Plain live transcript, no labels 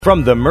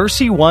From the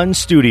Mercy One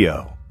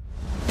studio.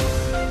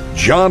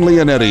 John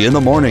Leonetti in the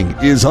Morning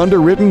is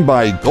underwritten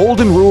by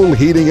Golden Rule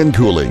Heating and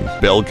Cooling,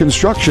 Bell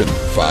Construction,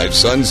 Five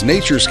Sons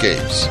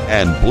Naturescapes,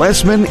 and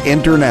Blessman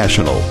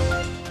International.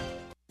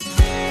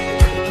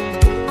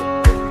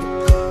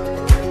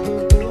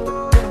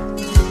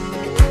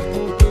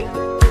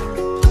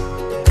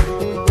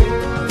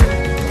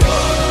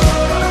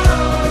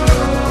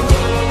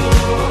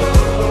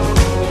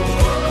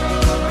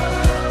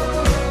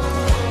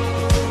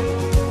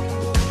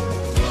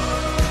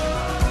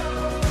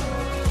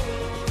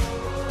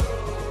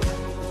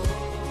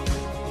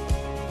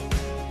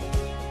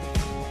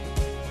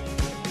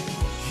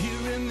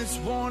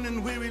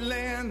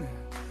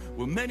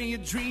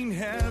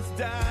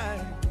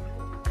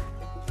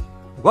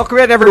 Welcome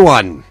in,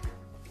 everyone.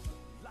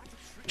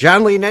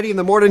 John Leonetti in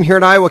the morning here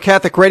on Iowa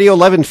Catholic Radio,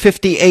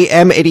 1150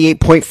 AM,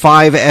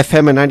 88.5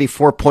 FM, and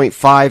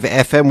 94.5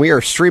 FM. We are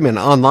streaming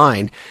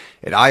online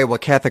at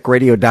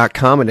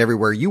iowacatholicradio.com and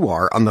everywhere you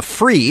are on the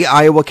free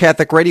Iowa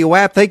Catholic Radio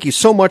app. Thank you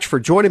so much for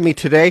joining me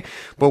today,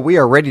 but we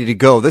are ready to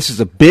go. This is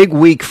a big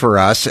week for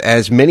us.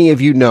 As many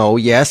of you know,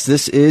 yes,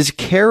 this is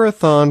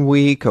Carathon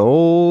Week.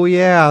 Oh,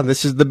 yeah,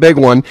 this is the big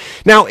one.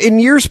 Now, in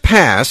years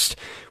past,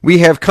 we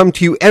have come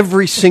to you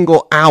every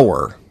single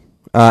hour,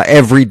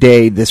 every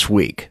day this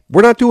week.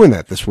 We're not doing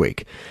that this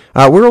week.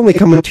 We're only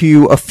coming to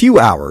you a few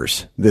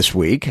hours this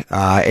week,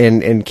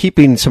 and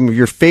keeping some of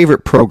your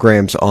favorite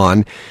programs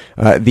on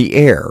the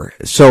air.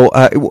 So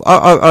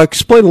I'll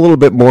explain a little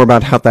bit more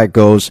about how that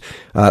goes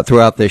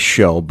throughout this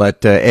show.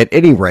 But at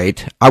any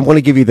rate, I want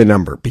to give you the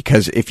number,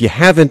 because if you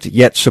haven't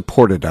yet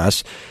supported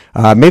us,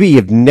 maybe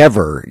you've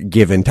never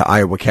given to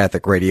Iowa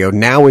Catholic Radio,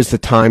 now is the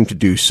time to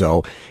do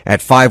so at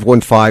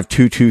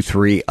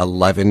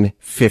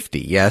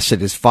 515-223-1150. Yes,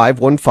 it is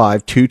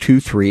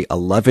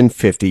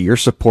 515-223-1150. Your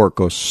support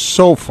goes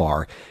so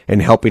far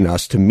in helping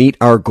us to meet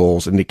our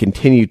goals and to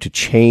continue to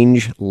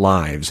change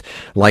lives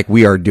like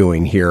we are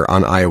doing here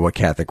on Iowa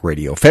Catholic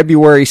Radio.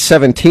 February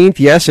 17th,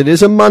 yes, it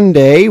is a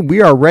Monday.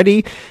 We are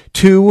ready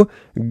to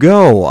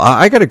go.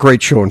 I got a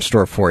great show in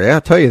store for you,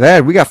 I'll tell you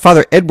that. We got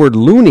Father Edward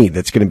Looney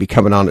that's going to be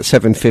coming on at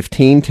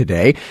 7:15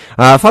 today.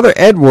 Father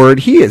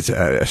Edward, he is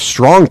a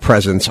strong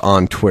presence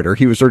on Twitter.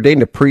 He was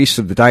ordained a priest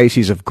of the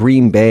Diocese of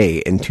Green Bay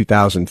in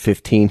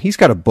 2015. He's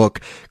got a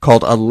book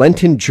called A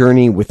Lenten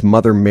Journey with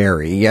Mother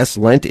Mary. Yes,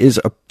 Lent is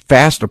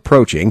fast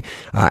approaching.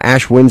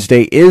 Ash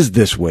Wednesday is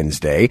this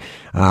Wednesday.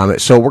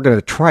 So we're going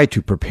to try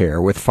to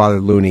prepare with Father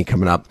Looney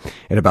coming up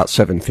at about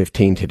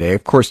 7:15 today.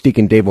 Of course,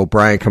 Deacon Dave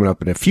O'Brien coming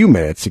up in a few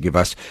minutes to give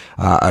us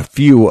a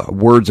few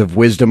words of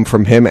wisdom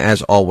from him,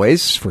 as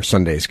always, for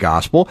Sunday's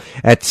Gospel.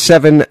 At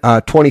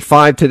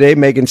 7:25 today,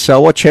 Megan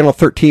Selwa, Channel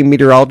 13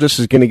 meteorologist,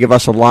 is going to give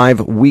us a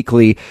live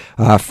weekly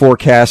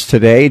forecast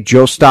today.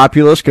 Joe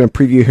Stopulus going to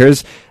preview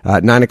his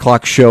 9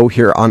 o'clock show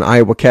here on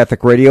Iowa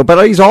Catholic Radio.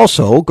 But he's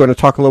also going to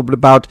talk a little bit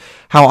about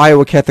how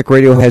Iowa Catholic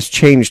Radio has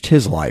changed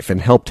his life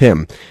and helped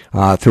him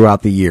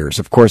throughout the years.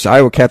 Of course,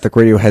 Iowa Catholic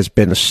Radio has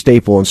been a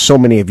staple in so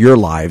many of your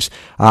lives,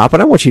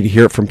 but I want you to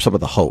hear it from some of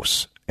the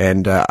hosts.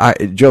 And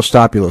Joe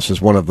Stopulus is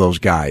one of those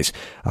guys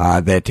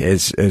that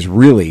is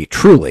really,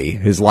 truly,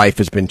 his life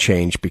has been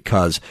changed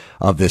because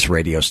of this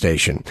radio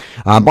station.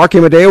 Mark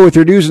Amadeo with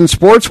your news and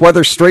sports.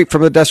 Weather straight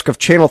from the desk of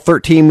Channel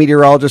 13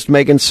 meteorologist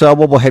Megan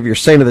Selwell. We'll have your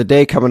saint of the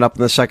day coming up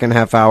in the second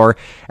half hour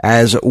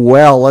as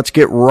well. Let's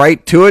get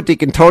right to it.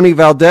 Deacon Tony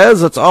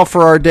Valdez, let's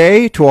offer our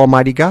day to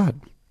Almighty God.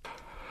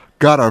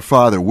 God our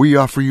Father, we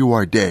offer you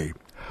our day.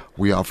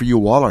 We offer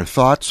you all our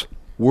thoughts,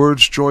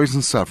 words, joys,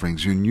 and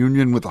sufferings in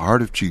union with the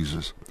heart of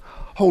Jesus.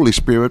 Holy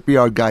Spirit, be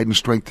our guide and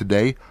strength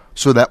today,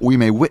 so that we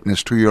may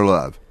witness to your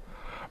love.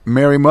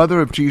 Mary, Mother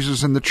of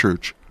Jesus and the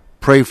Church,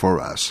 pray for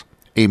us.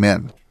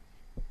 Amen.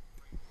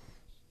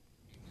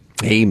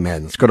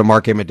 Amen. Let's go to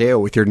Mark Amadeo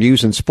with your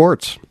news and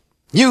sports.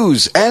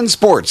 News and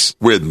sports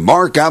with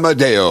Mark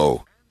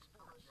Amadeo.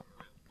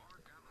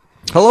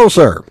 Hello,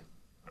 sir.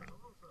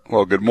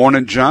 Well, good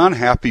morning, John.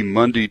 Happy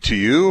Monday to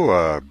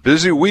you.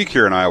 Busy week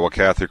here in Iowa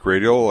Catholic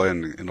Radio,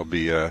 and it'll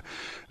be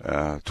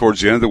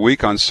towards the end of the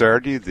week on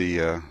Saturday,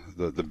 the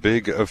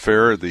big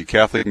affair, the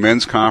Catholic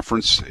Men's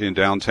Conference in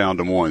downtown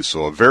Des Moines.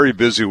 So a very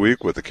busy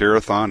week with the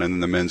Carathon and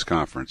then the Men's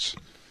Conference.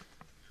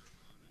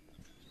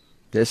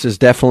 This is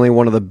definitely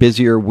one of the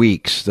busier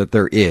weeks that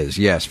there is,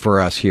 yes, for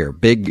us here.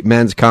 Big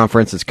men's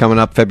conference is coming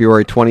up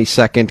February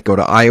 22nd. Go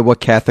to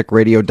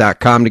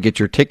iowacatholicradio.com to get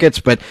your tickets.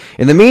 But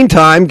in the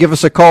meantime, give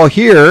us a call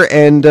here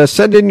and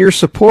send in your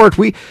support.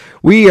 We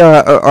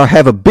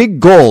have a big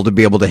goal to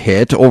be able to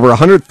hit over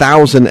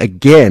 100,000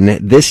 again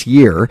this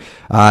year,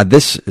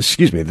 this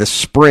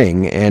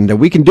spring, and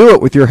we can do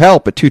it with your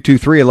help at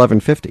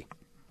 223-1150.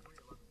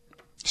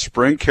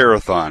 Spring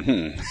Carathon.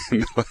 Here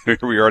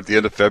we are at the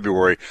end of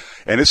February,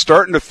 and it's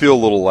starting to feel a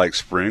little like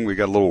spring. We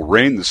got a little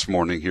rain this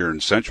morning here in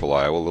central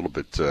Iowa, a little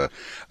bit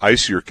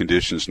icier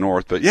conditions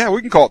north. But, yeah,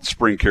 we can call it the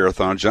Spring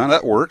Carathon, John.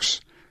 That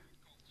works.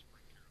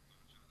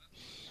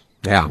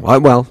 Yeah,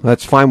 well,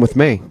 that's fine with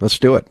me. Let's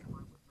do it.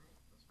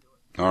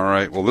 All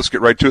right. Well, let's get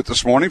right to it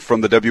this morning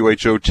from the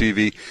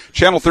WHO-TV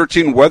Channel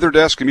 13 Weather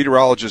Desk and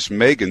meteorologist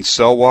Megan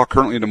Selwa,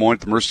 currently in Des Moines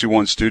at the Mercy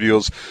One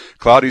Studios.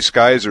 Cloudy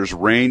skies. There's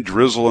rain,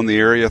 drizzle in the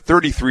area.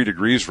 33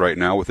 degrees right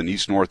now with an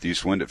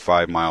east-northeast wind at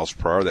 5 miles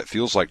per hour. That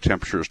feels like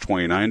temperature is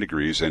 29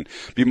 degrees. And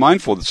be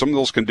mindful that some of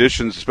those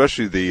conditions,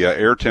 especially the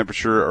air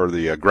temperature or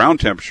the ground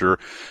temperature,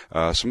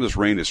 some of this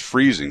rain is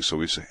freezing. So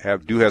we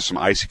do have some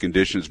icy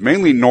conditions,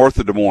 mainly north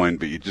of Des Moines,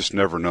 but you just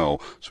never know.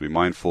 So be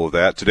mindful of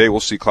that. Today we'll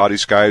see cloudy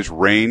skies,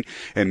 rain,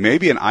 and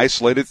maybe an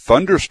isolated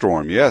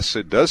thunderstorm. Yes,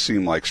 it does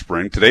seem like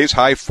spring. Today's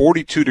high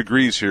 42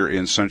 degrees here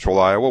in central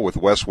Iowa with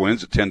west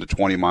winds at 10 to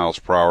 20 miles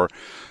per hour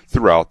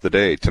throughout the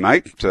day.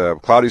 Tonight,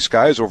 cloudy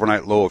skies,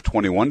 overnight low of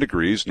 21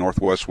 degrees.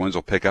 Northwest winds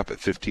will pick up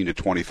at 15 to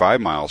 25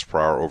 miles per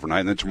hour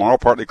overnight. And then tomorrow,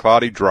 partly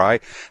cloudy, dry,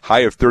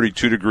 high of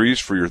 32 degrees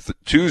for your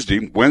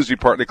Tuesday. Wednesday,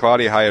 partly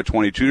cloudy, high of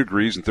 22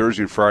 degrees. And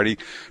Thursday and Friday,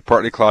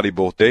 partly cloudy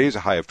both days, a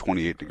high of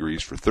 28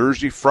 degrees for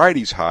Thursday.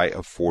 Friday's high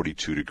of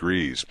 42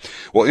 degrees.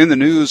 Well, in the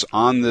news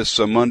on this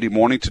Monday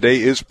morning, today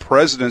is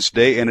President's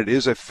Day, and it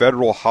is a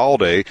federal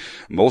holiday.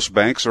 Most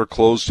banks are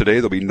closed today.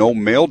 There'll be no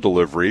mail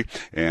delivery,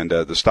 and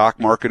the stock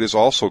market is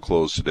also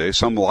closed today.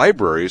 Some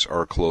libraries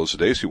are closed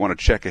today, so you want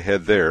to check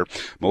ahead there.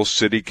 Most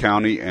city,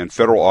 county, and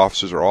federal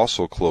offices are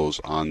also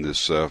closed on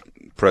this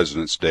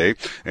President's Day,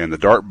 and the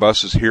DART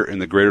buses here in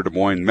the greater Des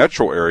Moines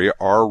metro area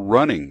are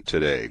running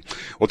today.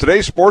 Well,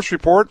 today's sports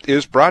report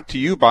is brought to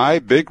you by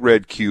Big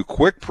Red Q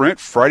Quick Print.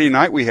 Friday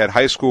night we had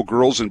high school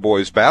girls and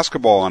boys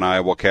basketball on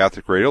Iowa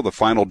Catholic Radio, the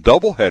final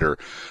doubleheader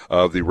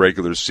of the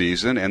regular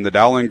season, and the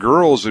Dowling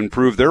girls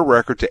improved their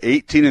record to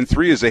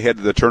 18-3 as they head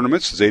to the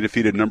tournaments as they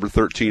defeated number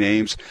 13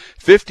 Ames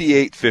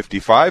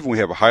 58-55. And we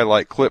have a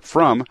highlight clip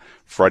from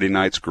Friday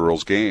night's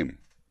girls game.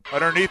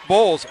 Underneath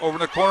Bowles, over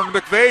in the corner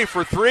to McVeigh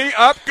for three,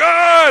 up,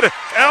 good!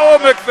 Ella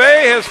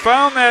McVeigh has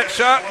found that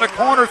shot in the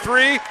corner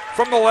three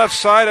from the left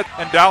side,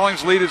 and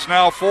Dowling's lead is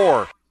now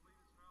 4.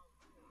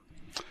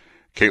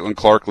 Caitlin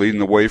Clark leading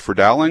the way for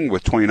Dowling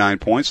with 29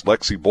 points.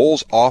 Lexi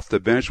Bowles off the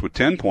bench with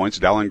 10 points.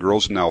 Dowling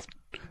girls now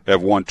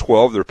have won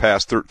 12 their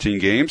past 13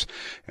 games,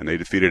 and they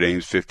defeated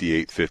Ames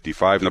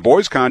 58-55. In the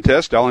boys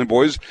contest, Dowling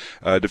boys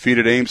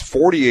defeated Ames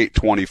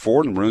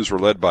 48-24, and Maroons were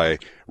led by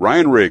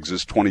Ryan Riggs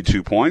is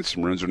 22 points.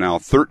 Maroons are now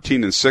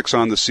 13-6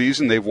 on the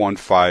season. They've won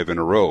 5 in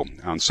a row.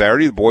 On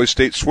Saturday, the boys'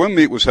 state swim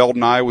meet was held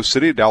in Iowa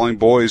City. Dowling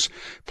boys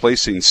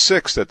placing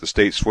 6th at the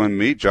state swim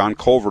meet. John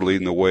Culver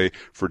leading the way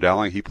for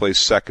Dowling. He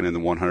placed 2nd in the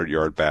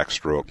 100-yard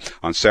backstroke.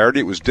 On Saturday,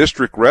 it was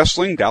district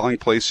wrestling. Dowling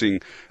placed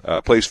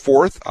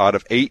 4th out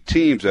of 8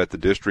 teams at the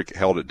district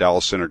held at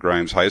Dallas Center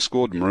Grimes High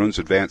School. The Maroons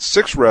advanced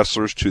 6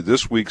 wrestlers to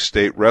this week's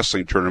state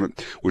wrestling tournament,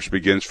 which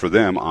begins for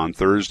them on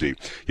Thursday.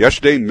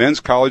 Yesterday,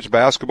 men's college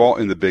basketball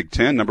in the Big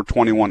Ten. Number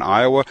 21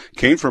 Iowa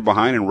came from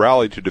behind and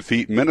rallied to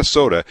defeat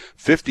Minnesota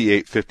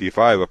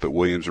 58-55 up at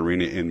Williams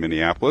Arena in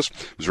Minneapolis.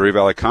 Missouri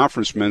Valley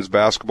Conference men's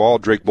basketball,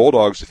 Drake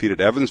Bulldogs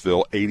defeated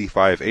Evansville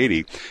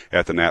 85-80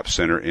 at the Knapp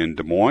Center in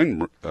Des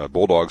Moines.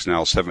 Bulldogs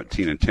now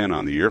 17-10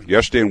 on the year.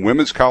 Yesterday in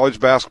women's college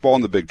basketball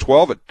in the Big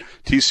 12,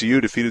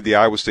 TCU defeated the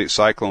Iowa State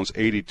Cyclones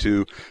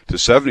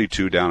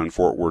 82-72 down in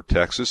Fort Worth,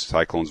 Texas.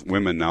 Cyclones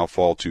women now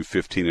fall to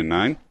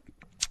 15-9.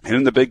 And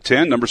in the Big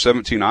Ten, number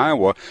 17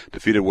 Iowa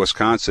defeated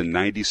Wisconsin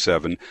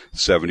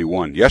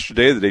 97-71.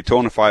 Yesterday, the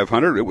Daytona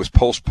 500, it was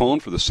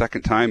postponed for the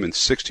second time in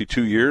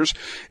 62 years,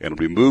 and it'll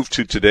be moved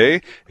to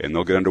today, and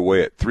they'll get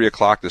underway at 3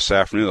 o'clock this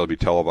afternoon. They'll be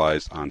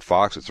televised on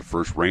Fox. It's the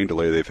first rain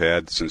delay they've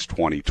had since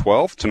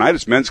 2012. Tonight,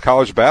 it's men's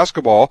college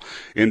basketball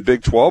in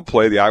Big 12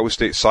 play. The Iowa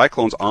State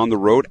Cyclones on the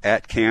road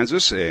at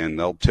Kansas, and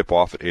they'll tip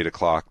off at 8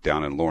 o'clock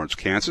down in Lawrence,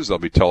 Kansas. They'll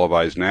be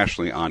televised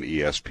nationally on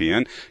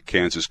ESPN.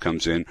 Kansas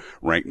comes in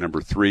ranked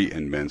number 3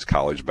 in men's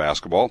college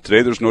basketball.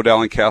 Today there's no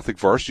Dowling Catholic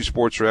varsity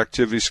sports or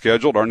activities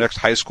scheduled. Our next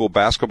high school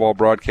basketball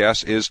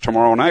broadcast is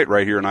tomorrow night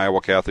right here in Iowa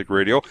Catholic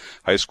Radio.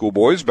 High school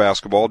boys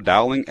basketball,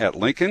 Dowling at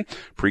Lincoln.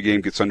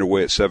 Pregame gets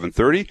underway at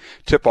 7:30.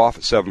 Tip-off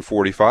at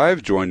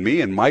 7:45. Join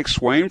me and Mike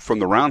Swain from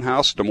the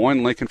Roundhouse, Des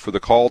Moines, Lincoln for the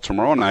call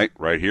tomorrow night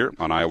right here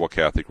on Iowa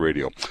Catholic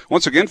Radio.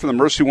 Once again, from the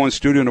Mercy One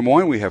studio in Des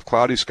Moines, we have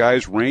cloudy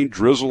skies, rain,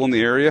 drizzle in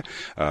the area.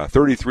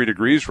 33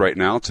 degrees right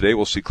now. Today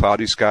we'll see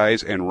cloudy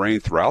skies and rain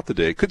throughout the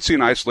day. Could see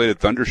an isolated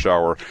thunder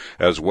shower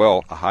as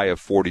well, a high of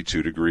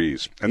 42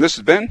 degrees. And this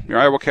has been your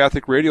Iowa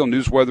Catholic Radio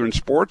News, Weather, and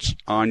Sports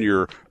on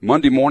your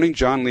Monday morning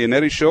John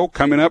Leonetti Show.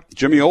 Coming up,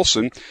 Jimmy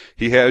Olson.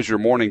 He has your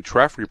morning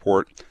traffic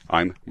report.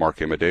 I'm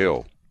Mark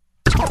Amadeo.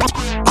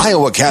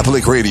 Iowa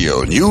Catholic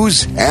Radio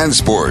News and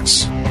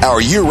Sports. Our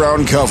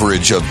year-round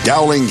coverage of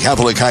Dowling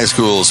Catholic High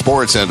School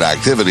sports and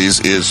activities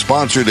is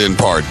sponsored in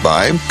part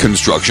by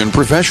Construction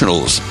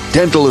Professionals,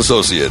 Dental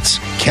Associates,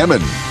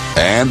 Kemen,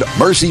 and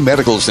Mercy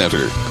Medical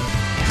Center.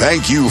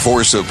 Thank you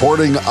for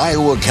supporting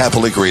Iowa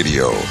Catholic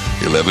Radio,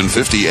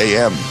 1150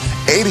 AM,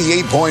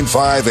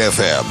 88.5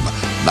 FM,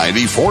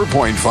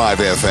 94.5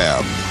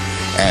 FM,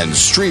 and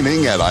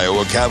streaming at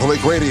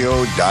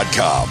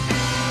iowacatholicradio.com.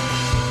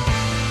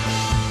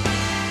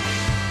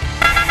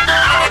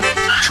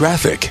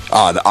 Traffic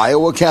on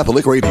Iowa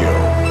Catholic Radio.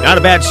 Not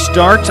a bad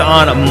start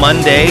on a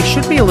Monday.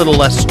 Should be a little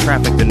less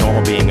traffic than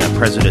normal being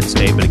President's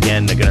Day, but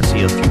again, they're going to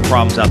see a few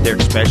problems out there,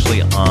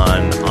 especially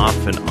on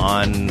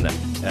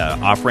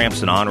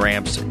off-ramps and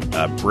on-ramps,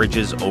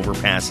 bridges,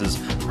 overpasses,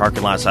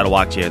 parking lot,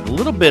 sidewalks. You had a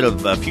little bit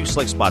of a few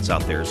slick spots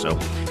out there, so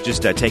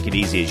just take it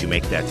easy as you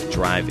make that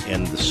drive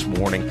in this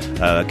morning.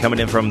 Coming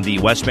in from the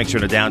West Mixer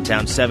to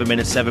downtown, 7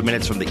 minutes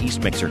from the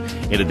East Mixer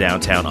into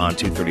downtown on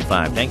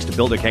 235. Thanks to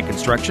Builder Ken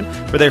Construction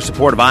for their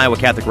support of Iowa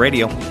Catholic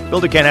Radio.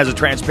 Builder Ken has a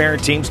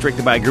transparent team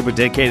strictly by a group of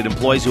dedicated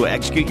employees who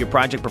execute your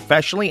project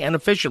professionally and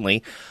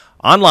efficiently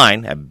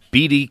online at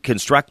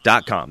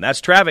bdconstruct.com. That's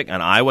traffic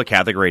on Iowa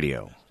Catholic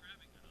Radio.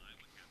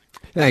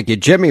 Thank you,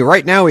 Jimmy.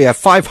 Right now we have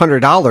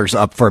 $500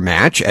 up for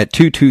match at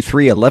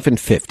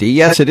 223-1150.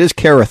 Yes, it is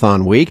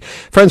Carathon week.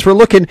 Friends, we're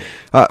looking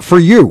for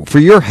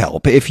your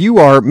help. If you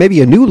are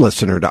maybe a new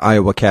listener to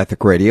Iowa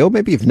Catholic Radio,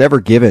 maybe you've never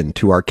given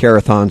to our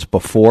Carathons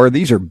before,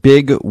 these are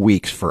big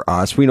weeks for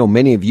us. We know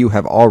many of you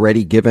have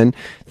already given.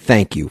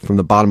 Thank you from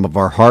the bottom of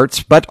our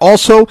hearts. But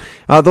also,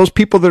 those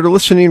people that are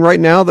listening right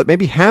now that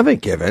maybe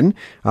haven't given,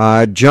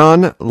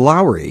 John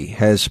Lowry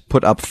has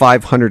put up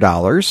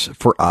 $500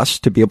 for us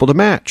to be able to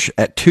match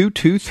at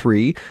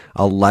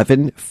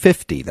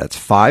 223-1150. That's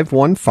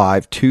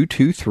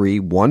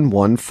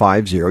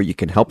 515-223-1150. You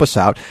can help us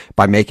out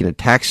by making a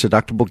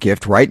tax-deductible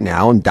gift right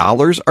now, and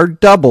dollars are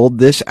doubled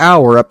this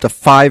hour up to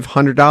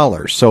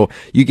 $500. So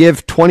you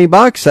give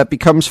 $20, that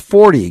becomes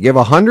 $40. You give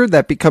 $100,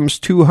 that becomes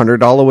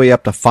 $200, all the way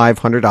up to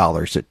 $500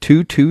 at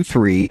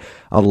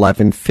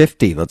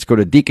 223-1150. Let's go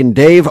to Deacon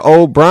Dave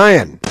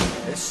O'Brien.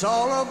 It's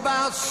all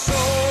about soul.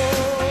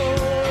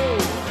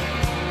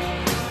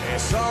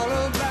 It's all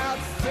about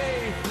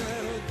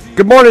faith.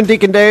 Good morning,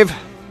 Deacon Dave.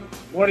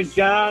 Morning,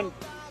 John.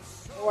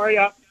 How are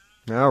you?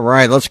 All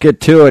right, let's get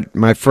to it,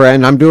 my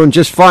friend. I'm doing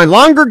just fine.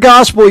 Longer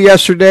gospel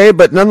yesterday,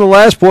 but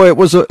nonetheless, boy, it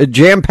was a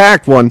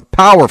jam-packed one.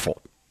 Powerful.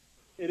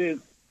 It is.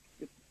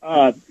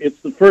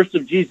 It's the first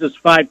of Jesus'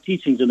 5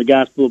 teachings in the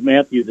Gospel of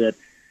Matthew that,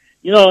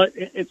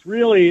 it's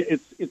really,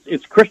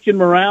 it's Christian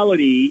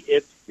morality.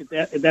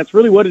 That's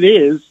really what it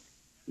is.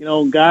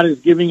 God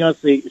is giving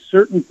us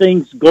certain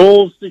things,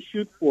 goals to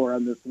shoot for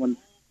on this one.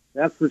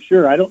 That's for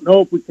sure. I don't know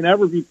if we can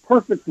ever be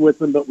perfect with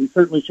them, but we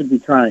certainly should be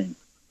trying.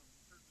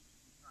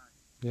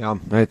 Yeah,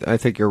 I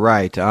think you're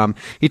right.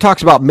 He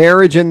talks about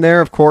marriage in there,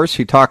 of course.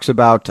 He talks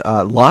about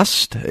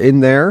lust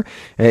in there.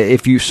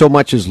 If you so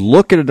much as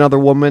look at another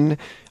woman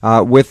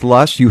with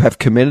lust, you have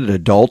committed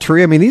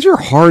adultery. I mean, these are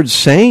hard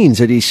sayings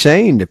that he's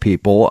saying to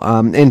people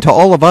and to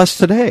all of us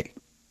today.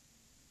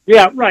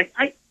 Yeah, right.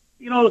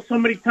 So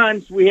many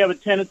times we have a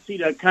tendency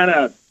to kind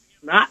of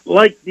not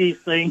like these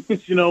things,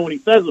 when he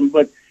says them.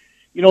 But,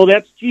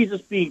 that's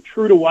Jesus being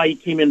true to why he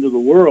came into the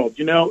world,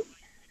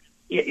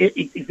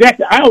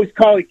 Exactly. I always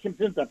call it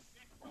comes into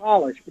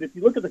polish, but if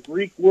you look at the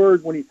Greek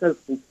word when he says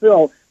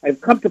fulfill,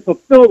 I've come to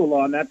fulfill the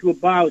law, not to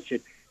abolish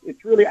it.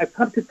 It's really I've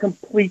come to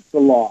complete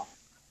the law.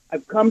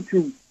 I've come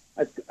to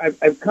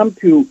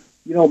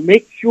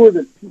make sure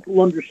that people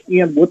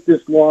understand what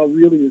this law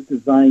really is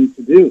designed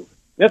to do.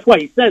 That's why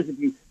he says if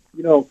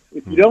your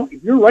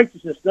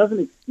righteousness doesn't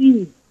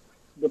exceed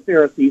the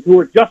Pharisees who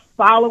are just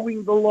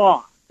following the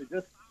law, they're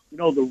just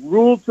the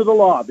rules to the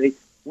law. They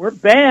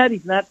weren't bad,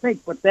 he's not saying,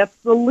 but that's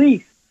the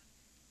least.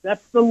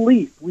 That's the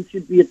least. We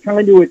should be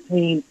trying to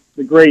attain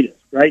the greatest,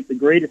 right? The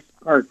greatest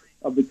part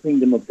of the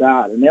kingdom of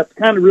God. And that's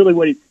kind of really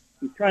what he's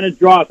trying to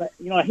draw us.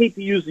 I hate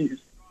to use these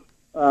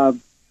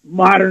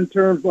modern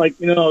terms like,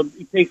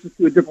 he takes us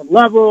to a different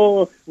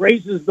level,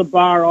 raises the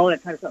bar, all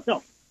that kind of stuff.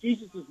 No,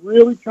 Jesus is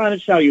really trying to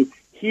show you,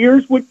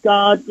 here's what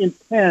God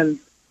intends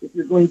if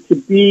you're going to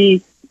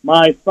be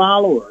my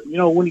follower.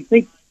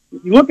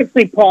 If you look at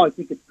St. Paul, I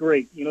think it's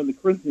great, in the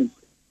Corinthians.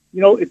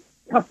 It's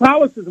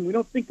Catholicism. We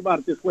don't think about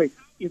it this way.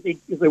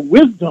 Is a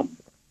wisdom.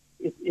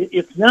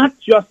 It's not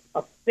just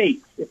a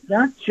faith. It's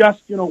not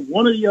just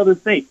one of the other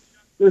faiths.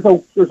 There's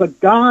a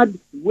God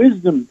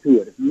wisdom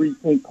to it. If you read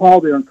St.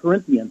 Paul there in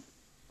Corinthians,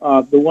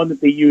 the one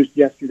that they used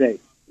yesterday,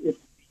 it's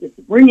to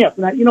bring us.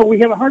 And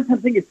we have a hard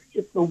time thinking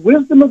it's the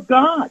wisdom of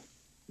God.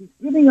 He's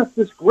giving us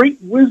this great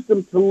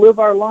wisdom to live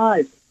our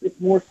lives. It's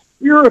more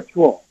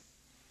spiritual,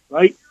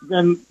 right,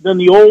 than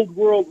the old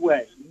world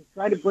way. He's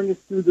trying to bring us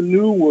through the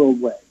new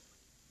world way.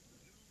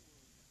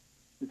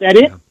 Is that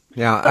it?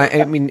 Yeah.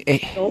 I mean,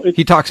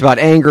 he talks about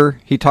anger.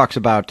 He talks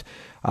about,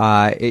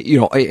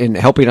 in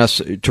helping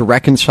us to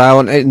reconcile.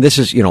 And this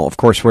is, of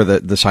course, where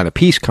the sign of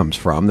peace comes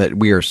from, that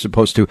we are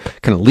supposed to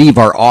kind of leave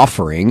our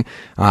offering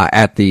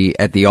at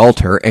the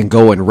altar and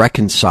go and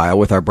reconcile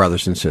with our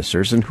brothers and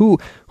sisters. And who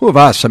of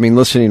us,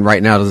 listening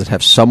right now, doesn't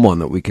have someone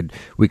that we could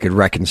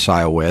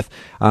reconcile with?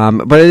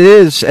 But it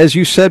is, as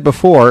you said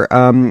before,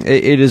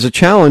 it is a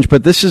challenge.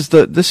 But this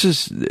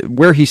is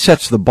where he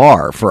sets the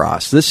bar for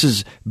us. This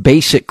is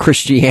basic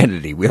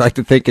Christianity. We like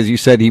to think, as you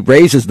said, he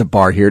raises the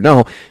bar here.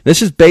 No,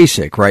 this is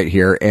basic right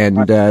here,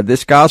 and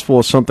this gospel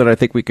is something I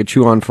think we could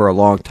chew on for a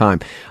long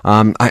time.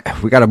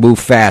 We got to move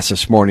fast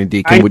this morning,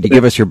 Deacon. Would you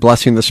give us your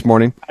blessing this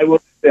morning? I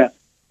will. Yeah.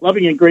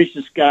 loving and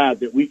gracious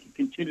God, that we can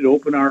continue to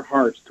open our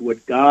hearts to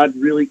what God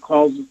really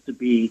calls us to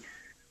be,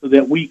 so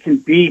that we can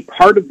be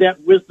part of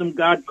that wisdom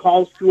God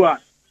calls to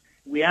us.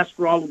 We ask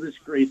for all of this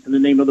grace in the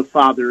name of the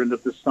Father, and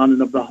of the Son,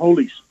 and of the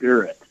Holy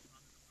Spirit.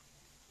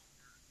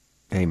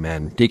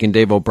 Amen. Deacon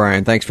Dave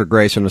O'Brien, thanks for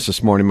gracing us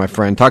this morning, my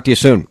friend. Talk to you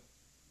soon.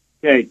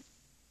 Okay.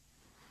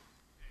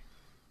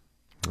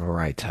 All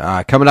right.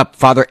 Coming up,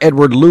 Father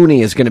Edward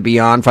Looney is going to be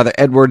on. Father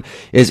Edward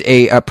is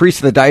a priest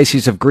of the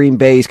Diocese of Green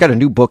Bay. He's got a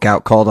new book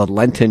out called A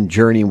Lenten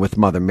Journey with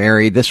Mother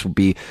Mary. This will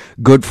be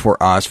good for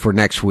us for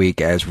next week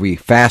as we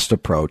fast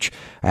approach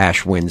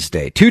Ash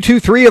Wednesday.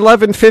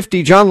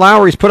 223-1150. John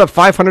Lowry's put up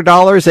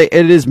 $500.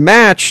 It is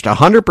matched.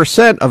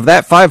 100% of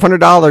that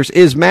 $500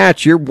 is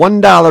matched. Your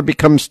 $1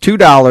 becomes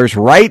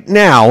 $2 right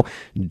now.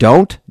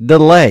 Don't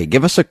delay.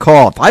 Give us a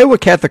call. If Iowa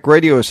Catholic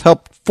Radio has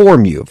helped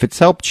form you, if it's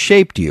helped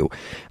shape you,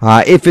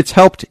 if it's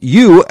helped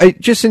you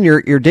just in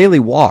your daily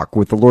walk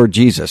with the Lord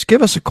Jesus,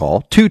 give us a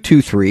call,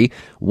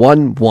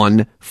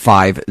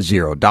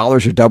 223-1150.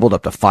 Dollars are doubled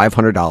up to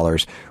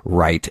 $500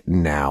 right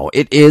now.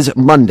 It is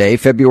Monday,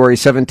 February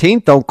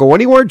 17th. Don't go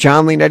anywhere.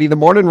 John Leonetti in the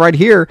morning right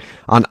here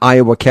on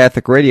Iowa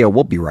Catholic Radio.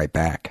 We'll be right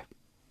back.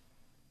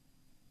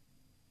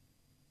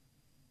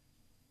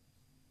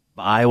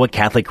 Iowa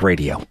Catholic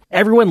Radio.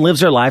 Everyone lives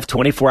their life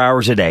 24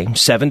 hours a day,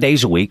 7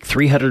 days a week,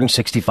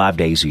 365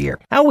 days a year.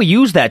 How we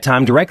use that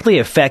time directly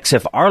affects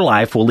if our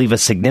life will leave a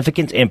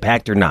significant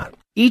impact or not.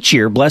 Each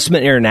year,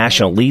 Blessment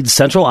International leads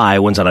Central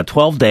Iowans on a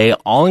 12-day,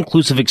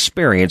 all-inclusive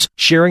experience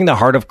sharing the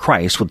heart of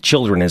Christ with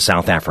children in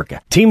South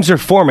Africa. Teams are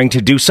forming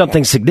to do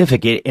something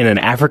significant in an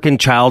African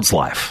child's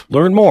life.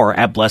 Learn more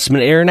at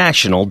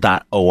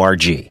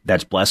blessementinternational.org.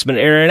 That's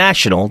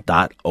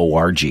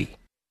blessementinternational.org.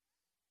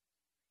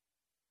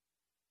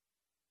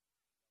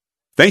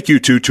 Thank you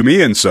to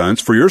Tumia & Sons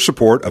for your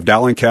support of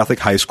Dowling Catholic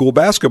High School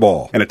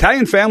basketball, an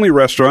Italian family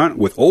restaurant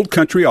with old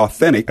country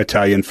authentic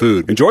Italian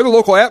food. Enjoy the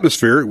local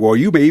atmosphere while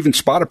you may even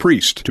spot a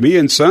priest.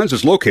 Tumia & Sons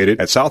is located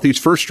at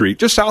Southeast 1st Street,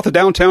 just south of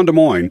downtown Des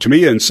Moines.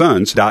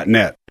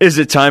 TumiaandsSons.net. Is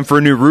it time for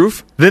a new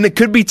roof? Then it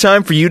could be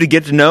time for you to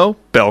get to know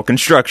Bell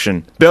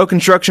Construction. Bell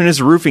Construction is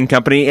a roofing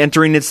company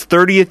entering its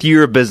 30th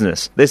year of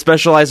business. They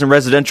specialize in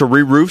residential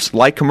re-roofs,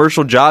 light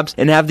commercial jobs,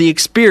 and have the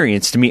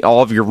experience to meet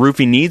all of your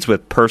roofing needs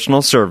with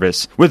personal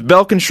service. With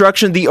Bell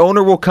Construction, the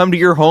owner will come to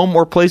your home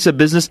or place of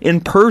business in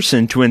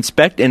person to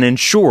inspect and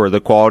ensure the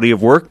quality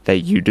of work that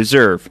you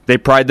deserve. They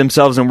pride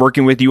themselves in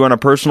working with you on a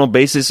personal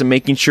basis and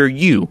making sure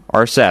you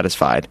are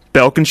satisfied.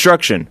 Bell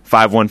Construction,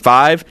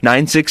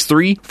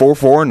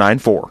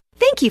 515-963-4494.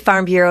 Thank you,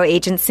 Farm Bureau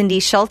agent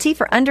Cindy Schulte,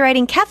 for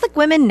underwriting Catholic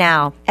Women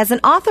Now. As an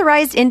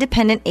authorized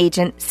independent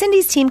agent,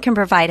 Cindy's team can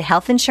provide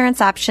health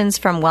insurance options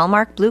from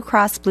Wellmark Blue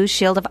Cross Blue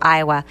Shield of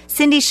Iowa.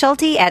 Cindy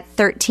Schulte at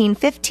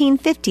 1315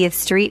 50th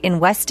Street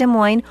in West Des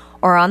Moines,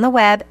 or on the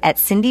web at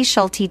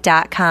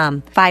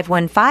cindyschulte.com.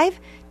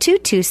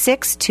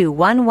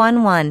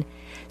 515-226-2111.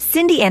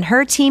 Cindy and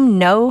her team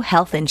know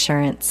health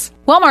insurance.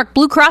 Wellmark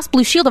Blue Cross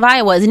Blue Shield of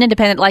Iowa is an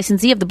independent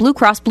licensee of the Blue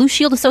Cross Blue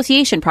Shield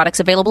Association. Products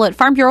available at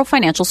Farm Bureau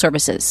Financial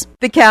Services.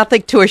 The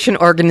Catholic Tuition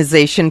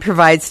Organization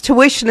provides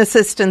tuition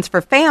assistance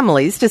for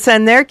families to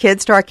send their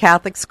kids to our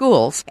Catholic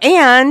schools,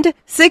 and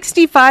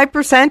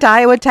 65%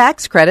 Iowa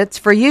tax credits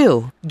for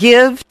you.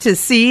 Give to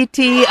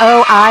ctoiowa.org.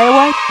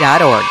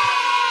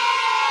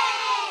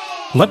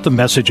 Let the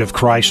message of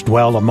Christ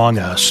dwell among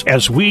us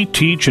as we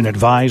teach and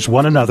advise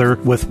one another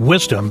with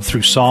wisdom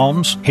through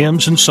psalms,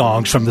 hymns, and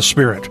songs from the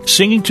Spirit,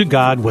 singing to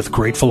God with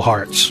grateful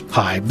hearts.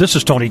 Hi, this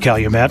is Tony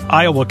Calumet,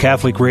 Iowa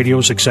Catholic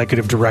Radio's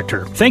Executive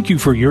Director. Thank you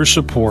for your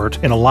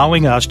support in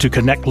allowing us to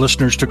connect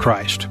listeners to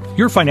Christ.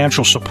 Your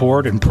financial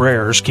support and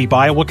prayers keep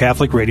Iowa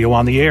Catholic Radio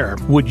on the air.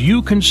 Would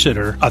you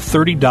consider a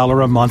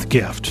 $30 a month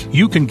gift?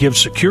 You can give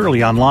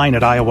securely online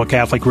at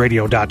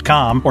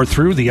iowacatholicradio.com or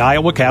through the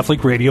Iowa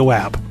Catholic Radio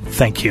app.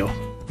 Thank you.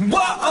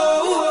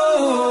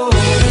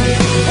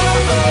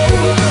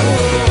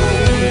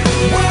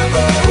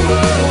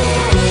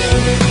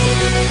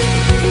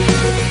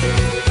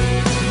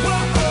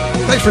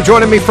 Thanks for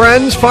joining me,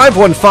 friends.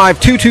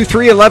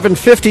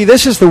 515-223-1150.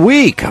 This is the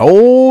week.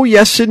 Oh,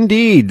 yes,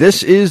 indeed.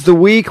 This is the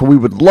week. We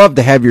would love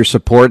to have your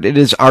support. It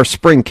is our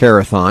spring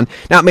carathon.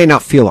 Now, it may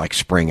not feel like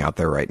spring out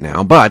there right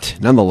now, but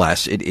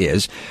nonetheless, it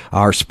is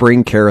our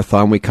spring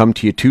carathon. We come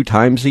to you 2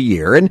 times a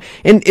year, and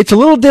it's a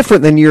little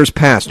different than years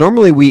past.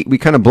 Normally, we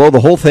kind of blow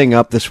the whole thing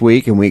up this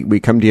week, and we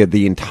come to you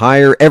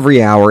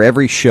every hour,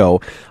 every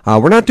show.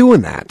 We're not doing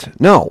that.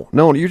 No,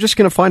 you're just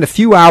going to find a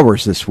few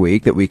hours this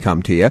week that we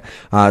come to you.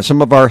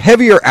 Some of our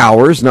heavier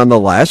hours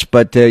nonetheless,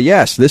 but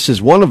yes, this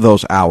is one of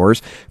those hours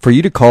for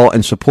you to call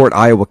and support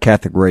Iowa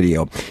Catholic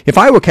Radio. If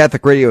Iowa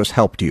Catholic Radio has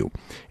helped you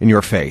in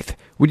your faith,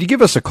 would you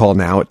give us a call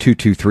now at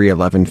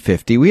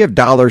 223-1150? We have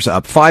dollars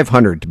up,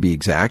 $500 to be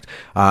exact,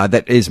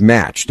 that is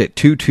matched at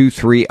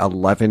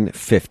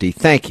 223-1150.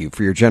 Thank you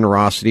for your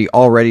generosity.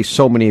 Already,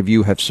 so many of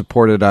you have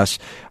supported us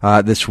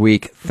this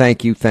week.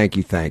 Thank you.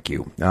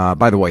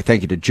 By the way,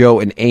 thank you to Joe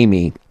and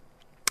Amy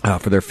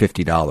for their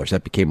 $50.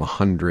 That became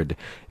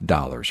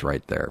 $100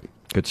 right there.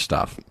 Good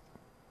stuff.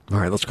 All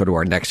right, let's go to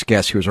our next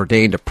guest, who was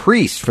ordained a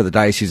priest for the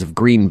Diocese of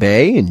Green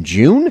Bay in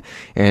June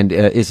and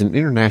is an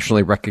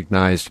internationally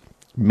recognized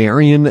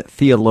Marian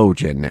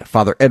theologian.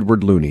 Father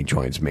Edward Looney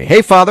joins me.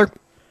 Hey, Father.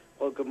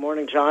 Well, good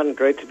morning, John.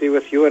 Great to be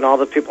with you and all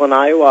the people in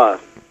Iowa.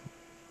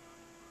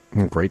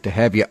 Great to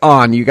have you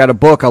on. You got a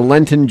book, A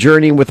Lenten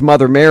Journey with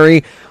Mother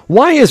Mary.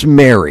 Why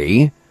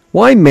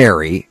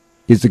Mary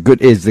is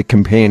the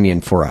companion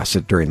for us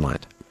during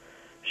Lent?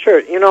 Sure.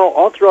 You know,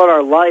 all throughout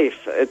our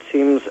life, it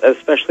seems,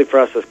 especially for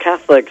us as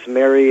Catholics,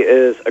 Mary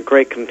is a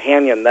great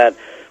companion that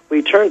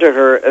we turn to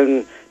her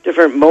in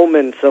different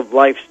moments of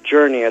life's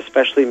journey,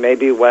 especially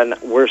maybe when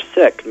we're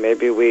sick.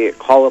 Maybe we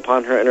call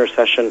upon her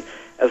intercession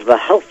as the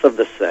health of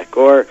the sick,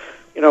 or,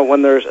 you know,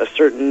 when there's a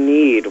certain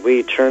need,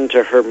 we turn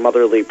to her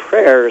motherly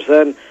prayers.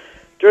 And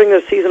during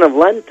the season of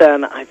Lent,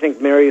 then, I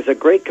think Mary is a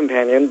great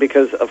companion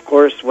because, of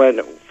course,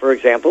 when, for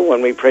example,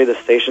 when we pray the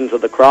Stations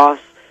of the Cross,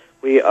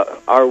 we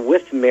are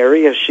with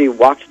Mary as she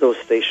walked those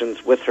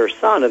stations with her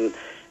son.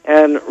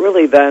 And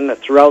really then,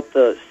 throughout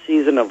the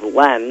season of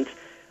Lent,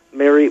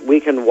 we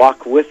can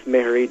walk with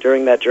Mary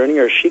during that journey,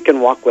 or she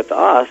can walk with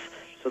us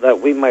so that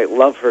we might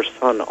love her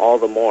son all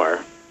the more.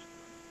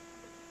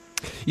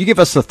 You give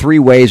us the 3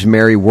 ways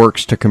Mary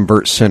works to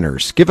convert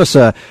sinners. Give us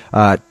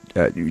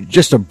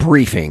just a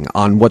briefing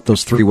on what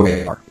those 3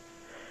 ways are.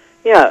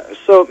 Yeah,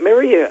 so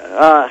Mary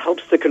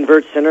helps to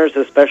convert sinners,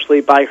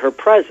 especially by her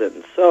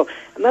presence.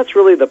 And that's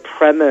really the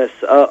premise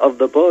of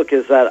the book,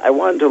 is that I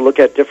wanted to look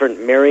at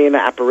different Marian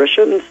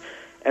apparitions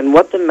and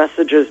what the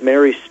messages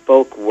Mary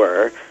spoke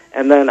were,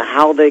 and then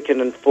how they can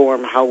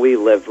inform how we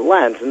live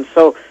Lent. And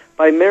so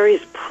by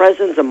Mary's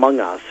presence among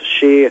us,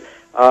 she,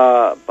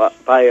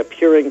 by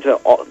appearing to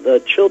all the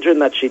children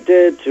that she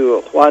did,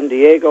 to Juan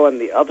Diego and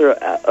the other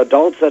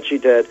adults that she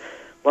did,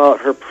 well,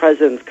 her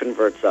presence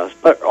converts us.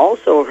 But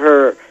also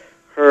her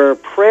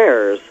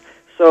prayers.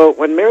 So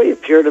when Mary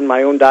appeared in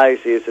my own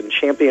diocese in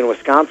Champion,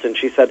 Wisconsin,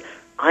 she said,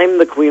 "I'm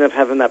the Queen of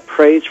Heaven that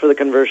prays for the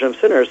conversion of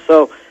sinners."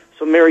 So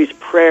Mary's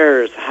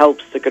prayers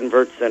helps to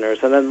convert sinners.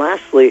 And then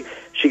lastly,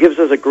 she gives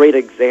us a great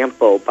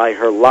example by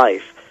her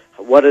life,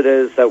 what it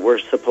is that we're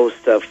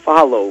supposed to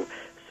follow.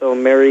 So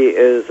Mary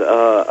is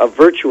a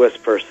virtuous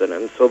person,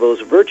 and so those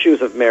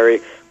virtues of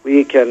Mary,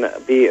 we can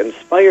be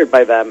inspired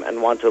by them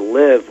and want to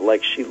live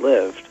like she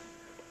lived.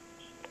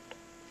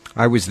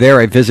 I was there.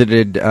 I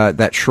visited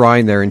that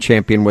shrine there in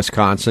Champion,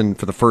 Wisconsin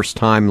for the first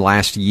time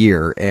last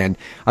year. And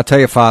I'll tell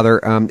you, Father,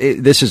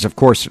 this is, of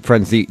course,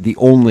 friends, the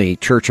only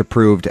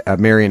church-approved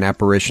Marian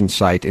apparition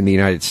site in the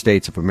United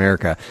States of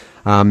America.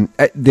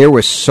 There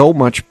was so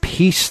much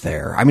peace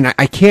there. I mean,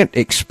 I can't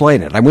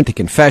explain it. I went to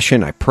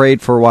confession. I prayed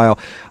for a while.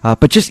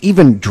 But just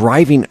even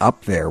driving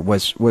up there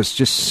was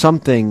just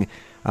something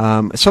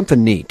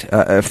neat,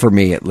 for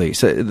me at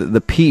least.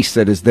 The peace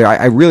that is there.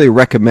 I really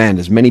recommend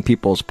as many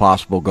people as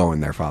possible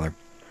going there, Father.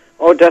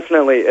 Oh,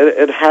 definitely.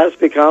 It has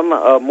become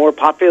a more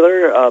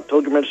popular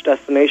pilgrimage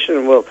destination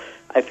and will,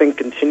 I think,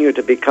 continue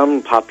to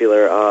become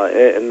popular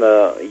in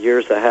the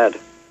years ahead.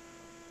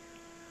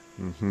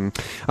 Mm-hmm.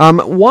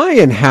 Why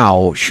and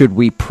how should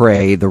we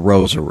pray the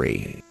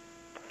Rosary?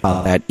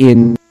 Yeah,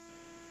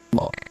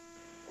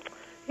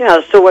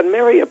 so when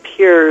Mary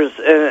appears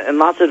in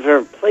lots of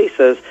different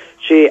places,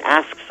 she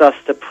asks us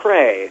to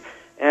pray.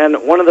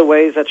 And one of the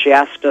ways that she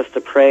asked us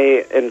to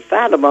pray in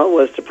Fatima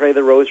was to pray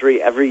the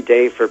Rosary every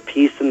day for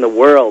peace in the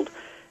world.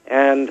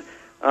 And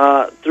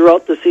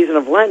throughout the season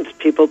of Lent,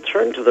 people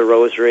turn to the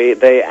Rosary.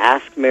 They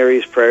ask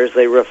Mary's prayers.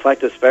 They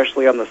reflect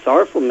especially on the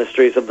sorrowful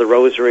mysteries of the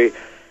Rosary.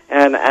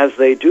 And as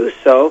they do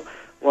so,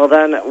 well,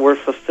 then we're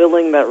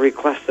fulfilling that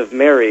request of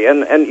Mary.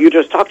 And you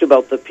just talked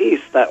about the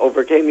peace that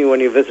overcame you when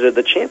you visited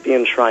the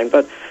Champion Shrine,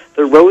 but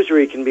the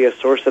Rosary can be a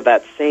source of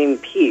that same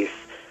peace.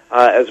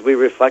 As we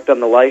reflect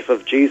on the life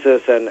of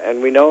Jesus,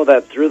 and we know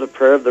that through the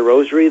prayer of the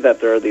Rosary that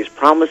there are these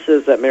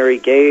promises that Mary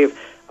gave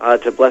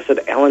to Blessed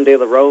Ellen de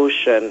la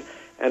Roche, and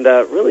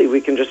really we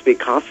can just be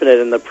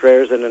confident in the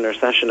prayers and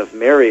intercession of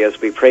Mary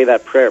as we pray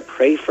that prayer.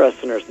 Pray for us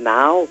sinners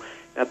now,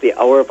 at the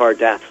hour of our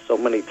death, so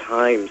many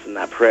times in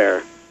that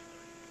prayer.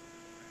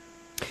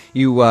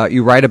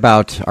 You write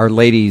about Our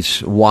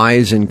Lady's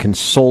wise and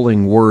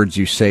consoling words,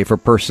 you say, for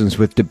persons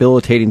with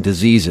debilitating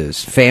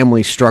diseases,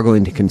 families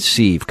struggling to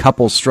conceive,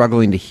 couples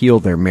struggling to heal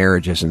their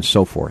marriages, and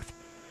so forth.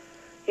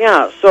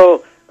 Yeah,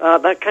 so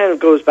that kind of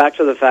goes back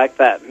to the fact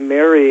that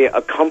Mary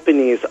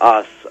accompanies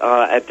us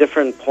at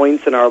different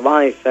points in our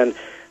life, and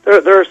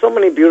there are so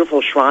many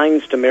beautiful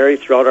shrines to Mary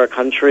throughout our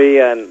country,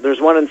 and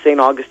there's one in St.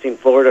 Augustine,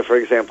 Florida, for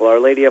example,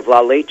 Our Lady of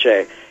La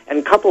Leche,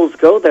 and couples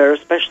go there,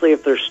 especially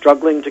if they're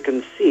struggling to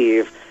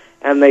conceive,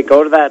 and they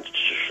go to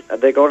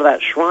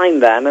that shrine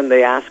then, and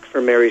they ask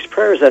for Mary's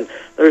prayers. And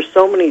there's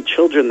so many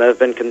children that have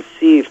been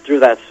conceived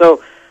through that.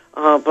 So,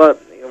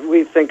 but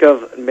we think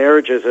of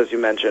marriages, as you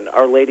mentioned,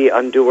 Our Lady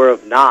Undoer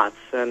of Knots,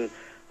 and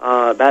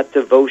that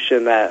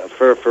devotion that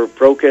for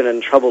broken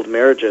and troubled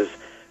marriages.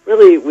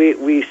 Really,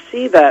 we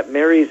see that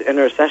Mary's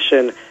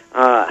intercession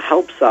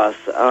helps us,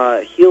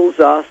 heals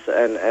us,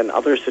 and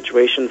other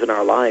situations in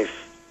our life.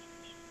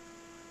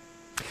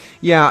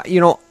 Yeah,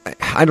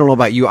 I don't know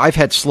about you. I've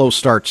had slow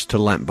starts to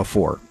Lent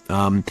before.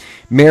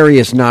 Mary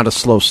is not a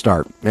slow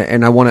start,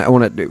 and I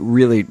want to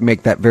really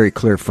make that very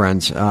clear,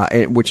 friends.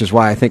 Which is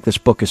why I think this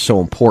book is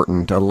so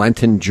important. A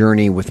Lenten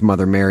Journey with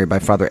Mother Mary by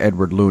Father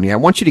Edward Looney. I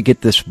want you to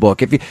get this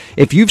book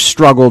if you've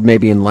struggled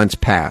maybe in Lent's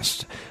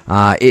past.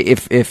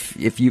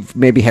 If you've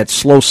maybe had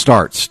slow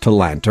starts to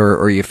Lent,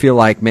 or you feel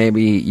like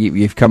maybe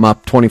you've come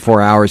up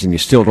 24 hours and you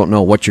still don't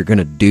know what you're going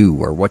to do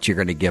or what you're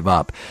going to give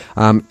up,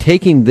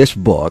 taking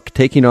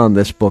on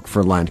this book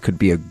for Lent could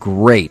be a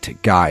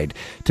great guide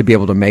to be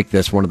able to make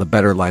this one of the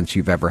better Lents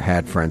you've ever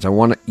had, friends. I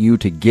want you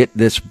to get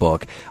this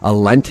book, A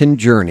Lenten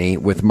Journey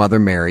with Mother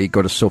Mary.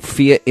 Go to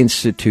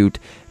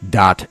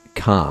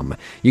SophiaInstitute.com.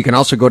 You can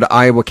also go to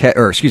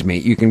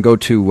you can go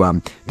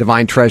to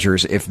Divine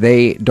Treasures. If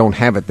they don't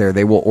have it there,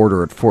 they will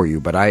order it for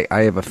you. But I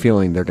have a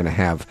feeling they're going to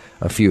have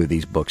a few of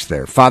these books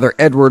there. Father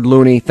Edward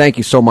Looney, thank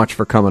you so much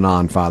for coming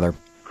on, Father.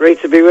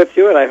 Great to be with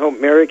you, and I hope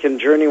Mary can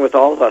journey with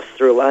all of us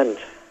through Lent.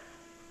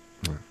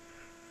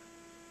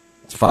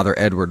 It's Father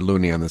Edward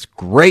Looney on this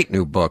great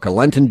new book, A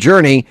Lenten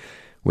Journey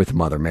with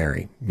Mother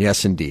Mary.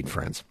 Yes, indeed,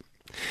 friends.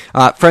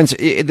 Friends,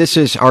 this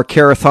is our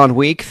Carathon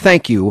week.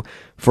 Thank you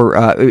for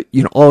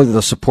all of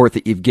the support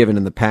that you've given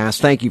in the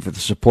past. Thank you for the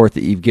support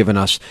that you've given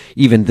us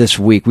even this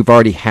week. We've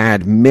already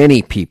had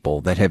many people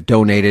that have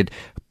donated,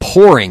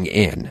 pouring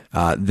in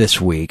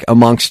this week,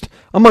 amongst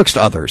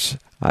others.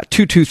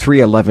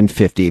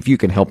 223-1150 if you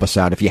can help us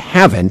out. If you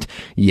haven't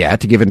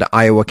yet given to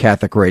Iowa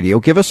Catholic Radio,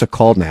 give us a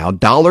call now.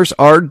 Dollars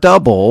are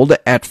doubled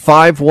at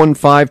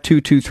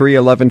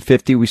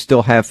 515-223-1150. We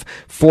still have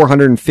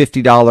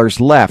 $450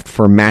 left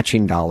for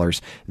matching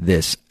dollars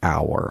this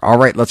hour. All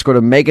right, let's go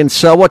to Megan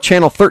Selwa,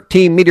 Channel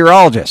 13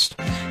 meteorologist.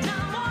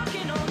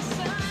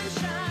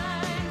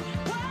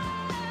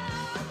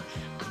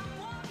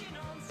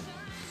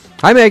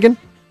 Hi, Megan.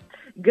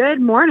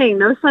 Good morning.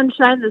 No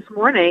sunshine this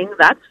morning,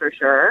 that's for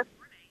sure.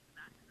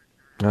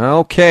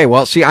 Okay,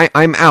 well, see,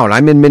 I'm out.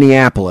 I'm in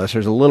Minneapolis.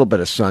 There's a little bit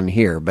of sun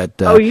here, but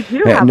you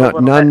do have a little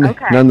none, bit.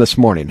 Okay. None this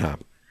morning, huh?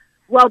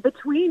 Well,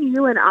 between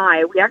you and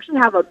I, we actually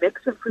have a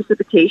mix of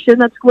precipitation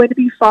that's going to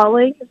be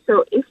falling.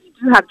 So if you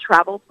do have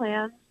travel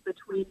plans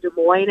between Des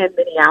Moines and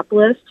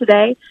Minneapolis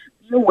today,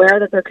 be aware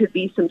that there could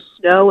be some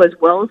snow as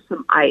well as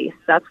some ice.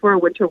 That's where a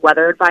winter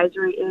weather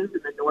advisory is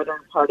in the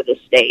northern part of the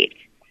state.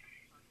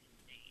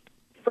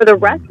 For the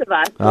rest of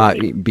us,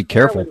 be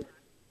careful.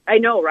 I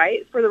know,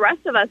 right? For the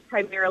rest of us,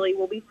 primarily,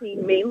 we'll be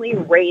seeing mainly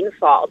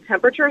rainfall.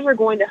 Temperatures are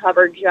going to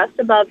hover just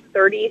above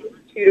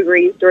 32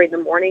 degrees during the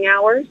morning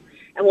hours,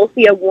 and we'll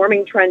see a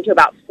warming trend to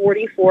about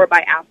 44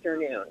 by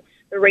afternoon.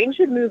 The rain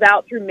should move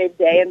out through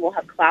midday, and we'll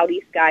have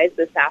cloudy skies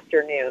this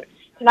afternoon.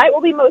 Tonight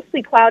will be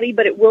mostly cloudy,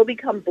 but it will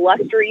become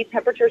blustery.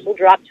 Temperatures will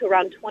drop to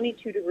around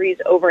 22 degrees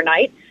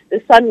overnight.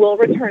 The sun will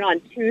return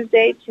on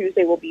Tuesday.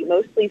 Tuesday will be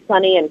mostly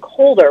sunny and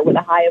colder with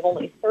a high of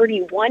only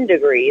 31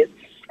 degrees.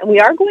 And we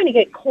are going to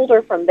get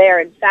colder from there.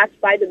 In fact,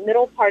 by the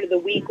middle part of the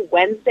week,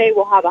 Wednesday,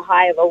 we'll have a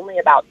high of only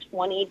about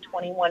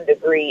 21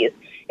 degrees.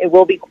 It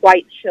will be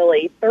quite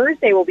chilly.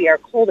 Thursday will be our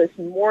coldest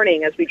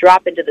morning as we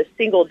drop into the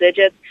single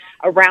digits,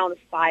 around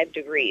 5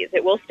 degrees.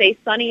 It will stay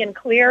sunny and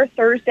clear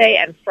Thursday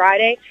and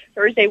Friday.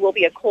 Thursday will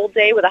be a cold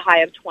day with a high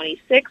of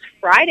 26.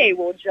 Friday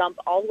will jump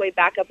all the way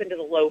back up into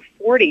the low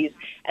 40s.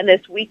 And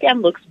this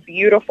weekend looks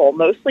beautiful,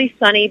 mostly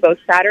sunny both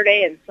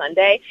Saturday and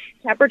Sunday.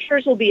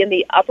 Temperatures will be in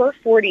the upper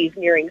 40s,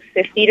 nearing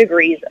 50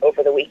 degrees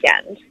over the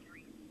weekend.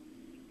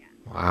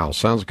 Wow,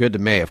 sounds good to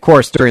me. Of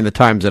course, during the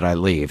times that I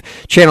leave.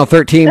 Channel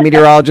 13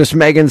 meteorologist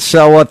Megan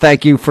Selwa,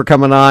 thank you for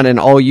coming on and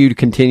all you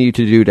continue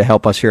to do to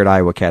help us here at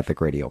Iowa Catholic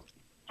Radio.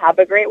 Have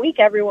a great week,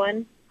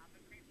 everyone.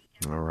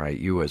 All right,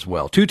 you as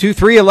well.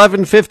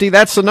 223-1150,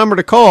 that's the number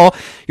to call.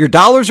 Your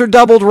dollars are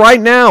doubled right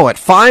now at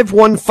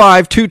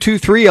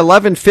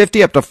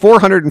 515-223-1150, up to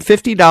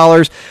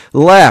 $450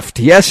 left.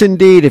 Yes,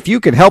 indeed. If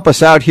you can help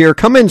us out here,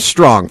 come in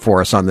strong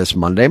for us on this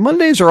Monday.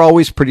 Mondays are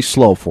always pretty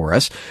slow for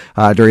us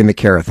during the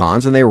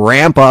Carathons, and they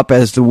ramp up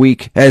as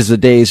the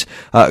days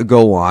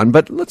go on.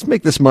 But let's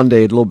make this Monday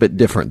a little bit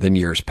different than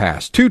years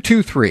past.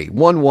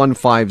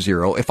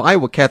 223-1150. If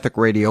Iowa Catholic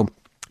Radio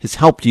has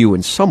helped you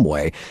in some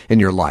way in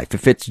your life,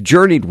 if it's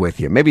journeyed with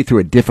you, maybe through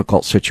a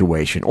difficult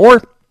situation,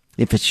 or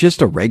if it's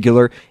just a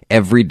regular,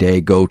 everyday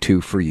go-to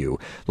for you,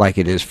 like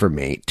it is for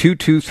me,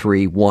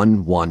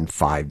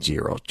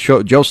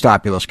 223-1150. Joe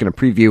Stopulus going to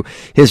preview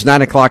his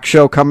 9 o'clock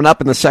show coming up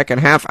in the second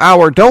half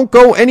hour. Don't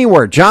go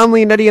anywhere. John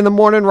Leonetti in the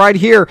morning right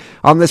here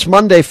on this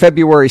Monday,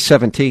 February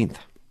 17th.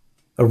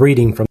 A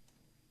reading from the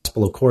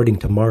Gospel according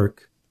to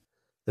Mark.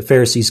 The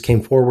Pharisees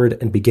came forward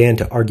and began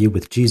to argue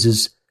with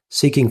Jesus,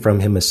 seeking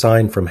from him a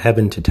sign from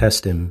heaven to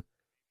test him.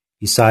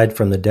 He sighed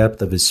from the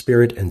depth of his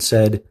spirit and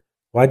said,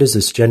 "Why does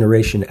this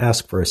generation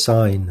ask for a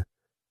sign?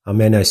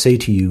 Amen, I say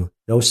to you,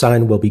 no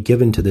sign will be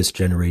given to this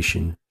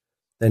generation."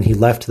 Then he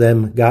left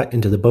them, got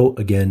into the boat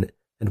again,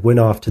 and went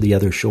off to the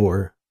other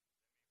shore.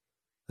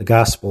 The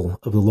Gospel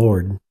of the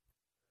Lord.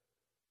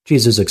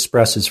 Jesus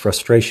expresses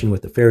frustration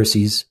with the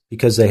Pharisees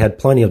because they had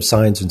plenty of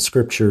signs in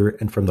Scripture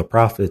and from the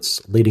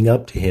prophets leading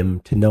up to him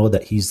to know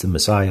that he's the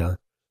Messiah.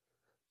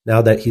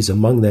 Now that he's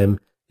among them,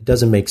 it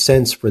doesn't make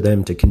sense for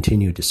them to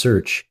continue to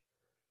search.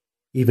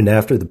 Even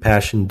after the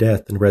passion,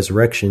 death, and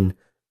resurrection,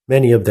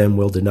 many of them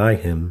will deny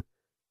him.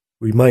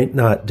 We might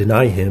not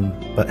deny him,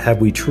 but have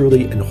we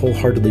truly and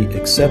wholeheartedly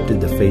accepted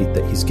the faith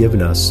that he's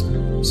given us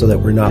so that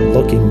we're not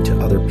looking to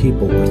other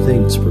people or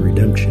things for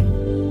redemption?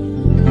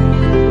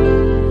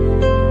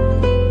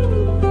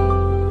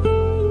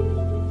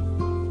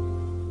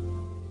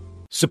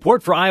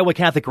 Support for Iowa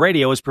Catholic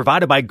Radio is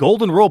provided by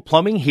Golden Rule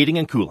Plumbing, Heating,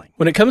 and Cooling.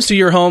 When it comes to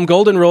your home,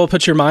 Golden Rule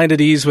puts your mind at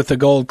ease with the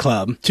Gold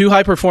Club. 2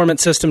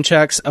 high-performance system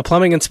checks, a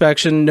plumbing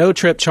inspection, no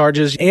trip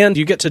charges, and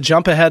you get to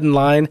jump ahead in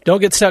line.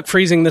 Don't get stuck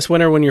freezing this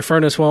winter when your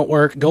furnace won't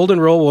work. Golden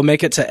Rule will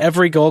make it to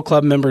every Gold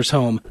Club member's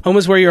home. Home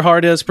is where your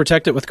heart is.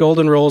 Protect it with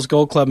Golden Rule's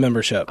Gold Club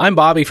membership. I'm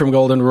Bobby from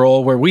Golden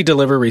Rule, where we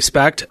deliver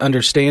respect,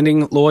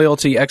 understanding,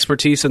 loyalty,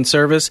 expertise, and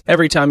service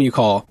every time you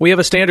call. We have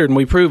a standard and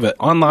we prove it.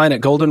 Online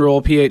at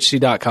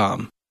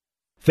goldenrulephc.com.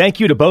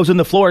 Thank you to Bozen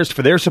the Florist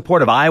for their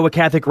support of Iowa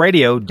Catholic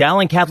Radio,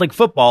 Dowling Catholic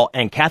Football,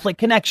 and Catholic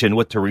Connection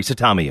with Teresa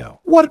Tomeo.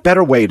 What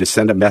better way to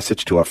send a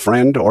message to a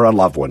friend or a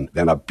loved one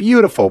than a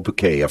beautiful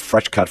bouquet of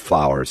fresh-cut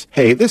flowers?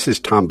 Hey, this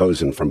is Tom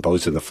Bozen from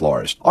Bozen the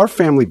Florist. Our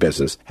family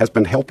business has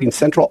been helping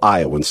Central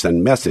Iowans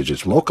send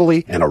messages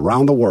locally and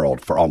around the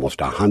world for almost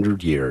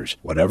 100 years.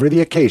 Whatever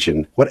the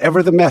occasion,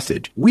 whatever the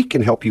message, we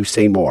can help you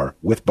say more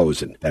with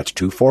Bozen. That's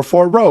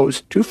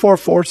 244-ROSE,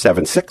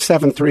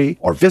 244-7673,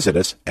 or visit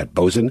us at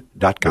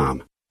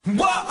bozen.com.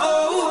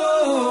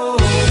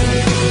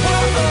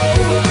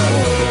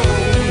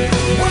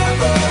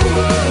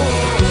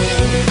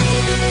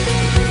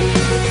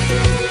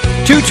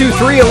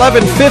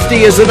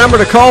 is the number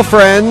to call,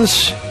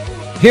 friends.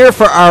 Here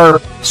for our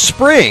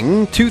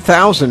spring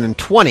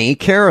 2020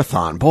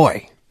 Carathon.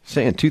 Boy,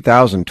 saying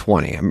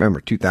 2020. I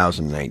remember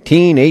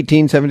 2019,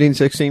 18, 17,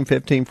 16,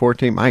 15,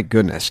 14. My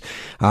goodness.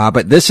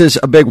 But this is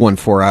a big one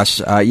for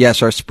us.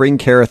 Yes, our spring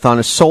Carathon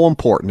is so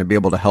important to be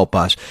able to help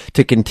us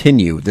to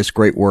continue this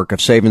great work of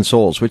saving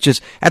souls, which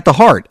is at the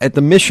heart, at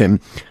the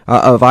mission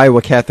of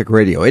Iowa Catholic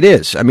Radio. It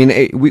is. I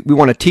mean, we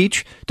want to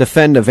teach,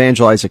 defend,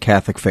 evangelize the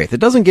Catholic faith. It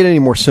doesn't get any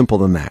more simple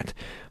than that.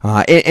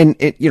 And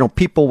you know,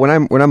 people, when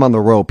I'm on the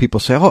road,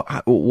 people say, "Oh,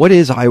 what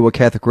is Iowa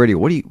Catholic Radio?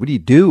 What do you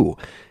do?"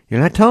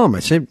 And I tell them,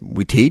 I say,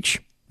 we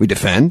teach, we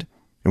defend,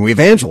 and we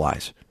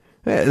evangelize.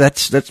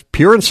 That's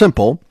pure and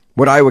simple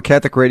what Iowa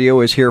Catholic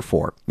Radio is here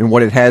for, and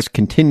what it has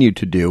continued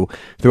to do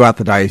throughout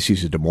the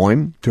Diocese of Des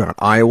Moines, throughout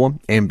Iowa,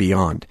 and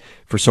beyond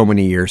for so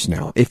many years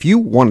now. If you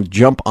want to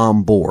jump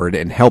on board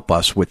and help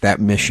us with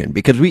that mission,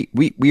 because we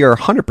are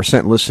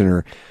 100%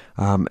 listener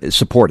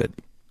supported.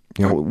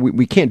 You know,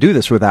 we can't do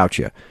this without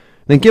you.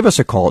 Then give us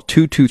a call at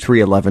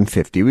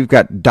 223-1150. We've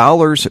got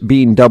dollars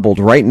being doubled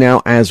right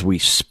now as we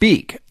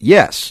speak.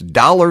 Yes,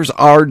 dollars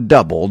are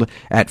doubled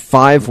at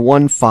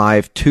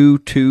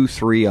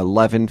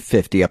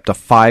 515-223-1150, up to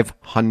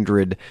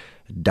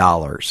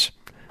 $500.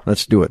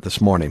 Let's do it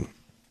this morning.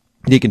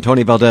 Deacon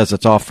Tony Valdez,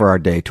 it's off for our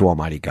day to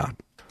Almighty God.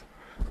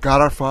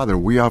 God our Father,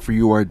 we offer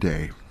you our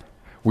day.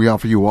 We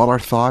offer you all our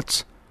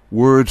thoughts,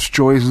 words,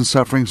 joys, and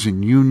sufferings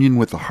in union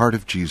with the heart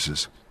of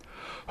Jesus.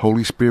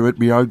 Holy Spirit,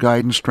 be our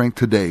guide and strength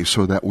today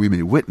so that we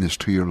may witness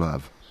to your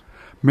love.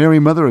 Mary,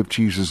 Mother of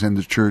Jesus and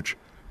the Church,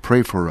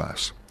 pray for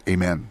us.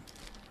 Amen.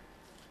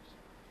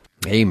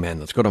 Amen.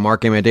 Let's go to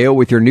Mark Amadeo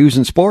with your news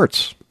and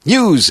sports.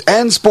 News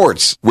and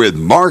sports with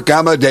Mark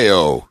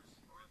Amadeo.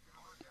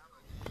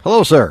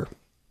 Hello, sir.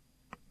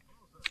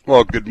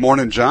 Well, good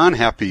morning, John.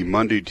 Happy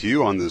Monday to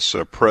you on this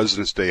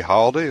President's Day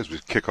holiday as we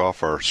kick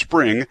off our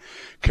spring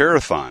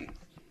Carathon.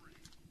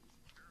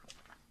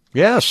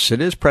 Yes, it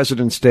is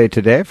President's Day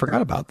today. I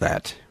forgot about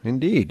that.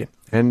 Indeed.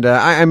 And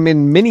I'm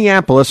in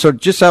Minneapolis, so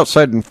just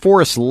outside in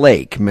Forest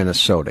Lake,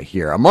 Minnesota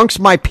here. Amongst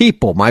my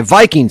people, my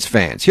Vikings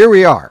fans. Here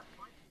we are.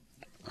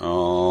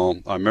 Oh,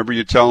 I remember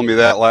you telling me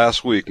that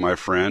last week, my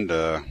friend.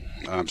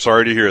 I'm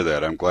sorry to hear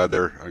that. I'm glad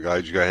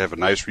you guys have a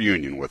nice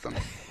reunion with them.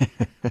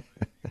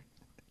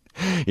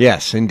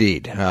 Yes,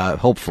 indeed.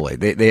 Hopefully.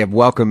 They have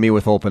welcomed me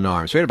with open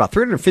arms. We had about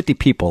 350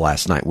 people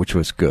last night, which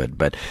was good.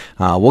 But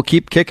we'll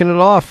keep kicking it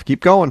off.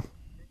 Keep going.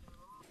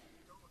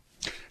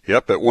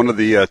 Yep, at one of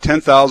the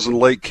 10,000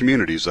 lake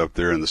communities up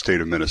there in the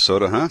state of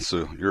Minnesota, huh?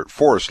 So you're at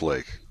Forest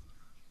Lake.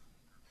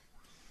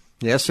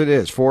 Yes, it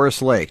is.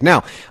 Forest Lake.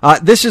 Now,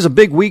 this is a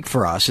big week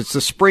for us. It's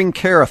the Spring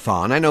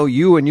Carathon. I know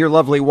you and your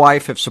lovely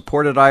wife have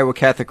supported Iowa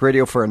Catholic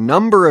Radio for a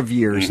number of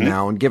years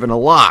now and given a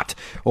lot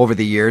over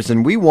the years,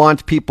 and we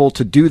want people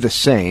to do the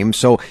same.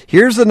 So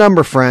here's the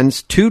number,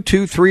 friends,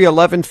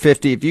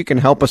 223-1150. If you can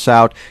help us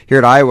out here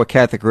at Iowa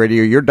Catholic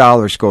Radio, your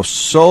dollars go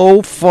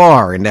so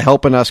far into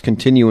helping us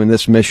continue in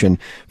this mission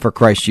for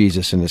Christ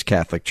Jesus and his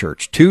Catholic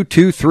Church.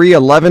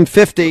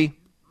 223-1150.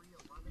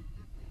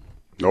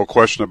 No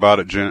question about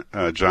it,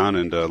 John,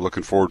 and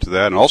looking forward to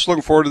that. And also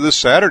looking forward to this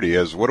Saturday,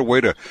 as what a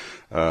way to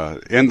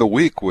end the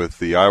week with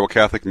the Iowa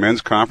Catholic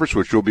Men's Conference,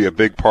 which you'll be a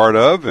big part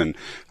of. And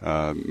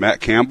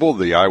Matt Campbell,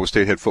 the Iowa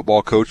State head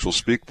football coach, will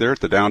speak there at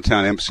the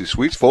Downtown Embassy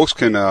Suites. Folks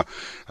can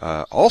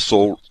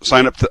also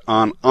sign up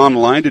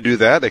online to do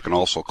that. They can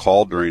also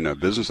call during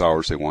business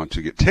hours they want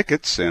to get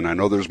tickets, and I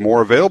know there's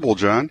more available,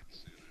 John.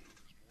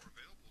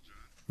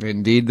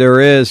 Indeed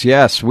there is,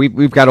 yes.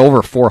 We've got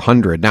over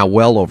 400, now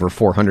well over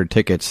 400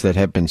 tickets that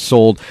have been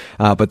sold,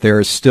 but there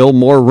is still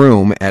more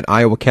room at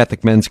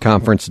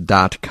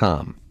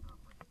iowacatholicmensconference.com.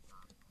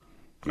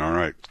 All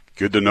right.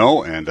 Good to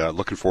know, and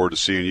looking forward to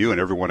seeing you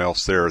and everyone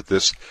else there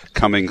this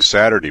coming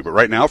Saturday. But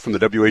right now, from the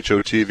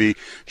WHO-TV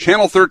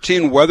Channel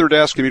 13 Weather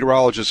Desk,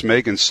 meteorologist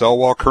Megan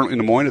Selwall, currently in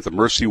Des Moines at the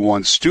Mercy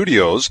One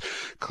Studios.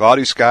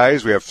 Cloudy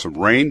skies. We have some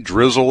rain,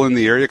 drizzle in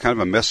the area, kind of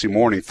a messy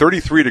morning.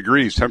 33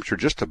 degrees, temperature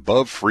just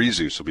above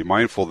freezing, so be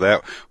mindful of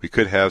that. We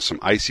could have some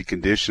icy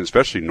conditions,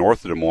 especially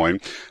north of Des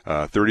Moines.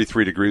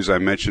 33 degrees, I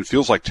mentioned.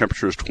 Feels like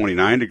temperature is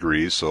 29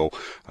 degrees, so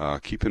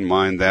keep in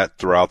mind that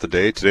throughout the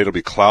day. Today it'll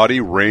be cloudy,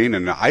 rain,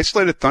 and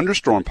isolated thunderstorm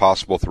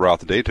possible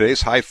throughout the day.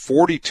 Today's high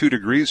 42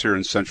 degrees here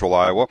in central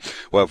Iowa.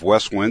 We'll have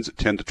west winds at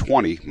 10 to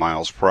 20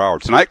 miles per hour.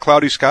 Tonight,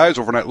 cloudy skies,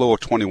 overnight low of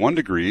 21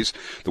 degrees.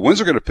 The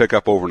winds are going to pick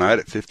up overnight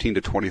at 15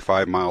 to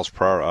 25 miles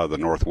per hour out of the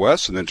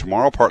northwest. And then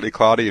tomorrow, partly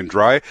cloudy and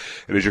dry.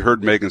 And as you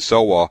heard Megan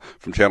Selwall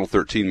from Channel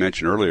 13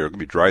 mention earlier, it's going to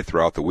be dry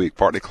throughout the week.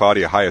 Partly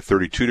cloudy, a high of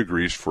 32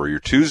 degrees for your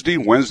Tuesday.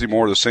 Wednesday,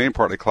 more of the same.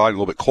 Partly cloudy, a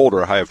little bit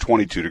colder, a high of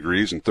 22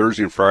 degrees. And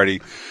Thursday and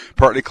Friday,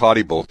 partly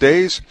cloudy both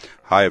days.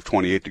 High of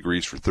 28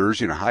 degrees for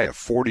Thursday and a high of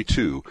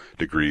 42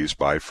 degrees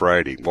by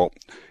Friday. Well,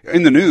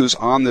 in the news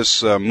on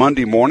this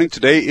Monday morning,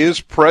 today is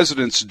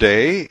President's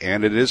Day,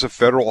 and it is a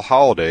federal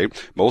holiday.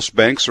 Most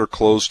banks are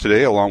closed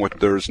today, along with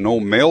there's no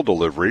mail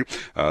delivery.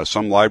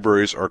 Some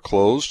libraries are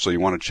closed, so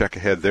you want to check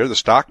ahead there. The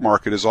stock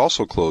market is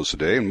also closed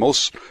today, and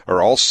most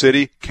or all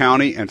city,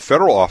 county, and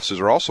federal offices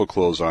are also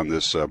closed on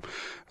this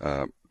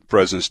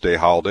President's Day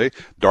holiday.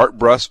 Dart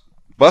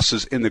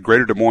buses in the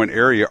greater Des Moines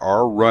area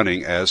are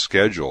running as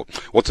scheduled.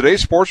 Well,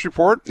 today's sports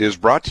report is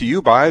brought to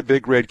you by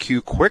Big Red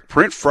Q Quick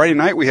Print. Friday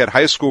night, we had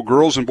high school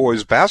girls and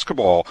boys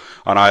basketball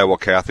on Iowa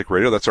Catholic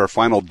Radio. That's our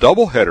final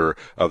doubleheader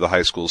of the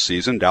high school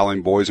season.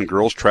 Dowling boys and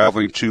girls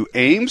traveling to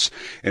Ames.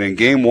 And in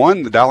game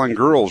one, the Dowling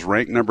girls,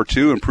 ranked number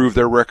 2, improved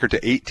their record to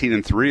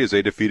 18-3 as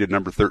they defeated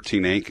number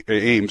 13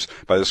 Ames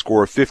by the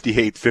score of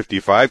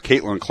 58-55.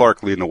 Caitlin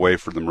Clark leading the way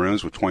for the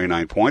Maroons with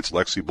 29 points.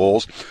 Lexi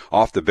Bowles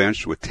off the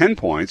bench with 10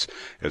 points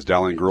as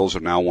Dowling girls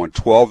have now won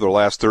 12 of their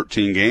last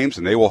 13 games,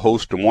 and they will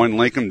host Des Moines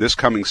Lincoln this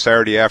coming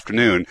Saturday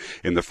afternoon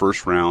in the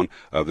first round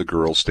of the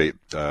girls' state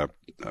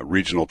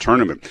regional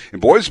tournament. In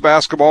boys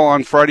basketball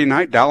on Friday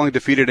night, Dowling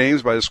defeated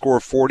Ames by a score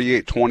of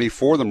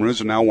 48-24. The Maroons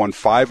have now won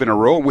 5 in a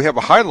row, and we have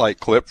a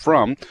highlight clip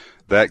from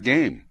that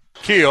game.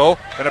 Keel,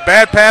 and a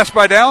bad pass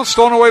by Down,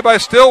 stolen away by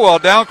Stillwell.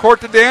 Down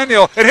court to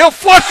Daniel, and he'll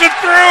flush it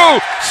through!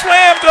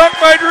 Slam dunk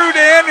by Drew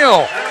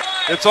Daniel.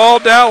 It's all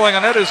Dowling,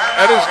 and that is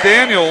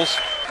Daniels.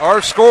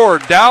 Our score,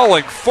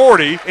 Dowling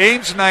 40,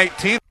 Ames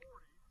 19.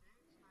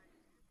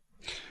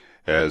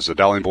 As the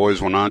Dowling boys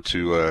went on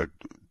to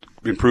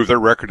improve their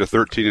record to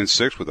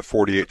 13-6 with a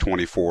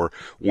 48-24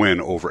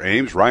 win over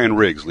Ames. Ryan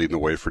Riggs leading the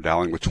way for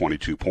Dowling with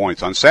 22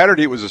 points. On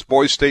Saturday, it was this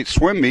boys state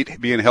swim meet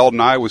being held in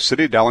Iowa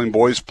City. Dowling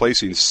boys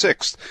placing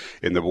 6th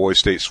in the boys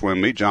state swim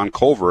meet. John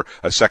Culver,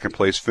 a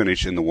second-place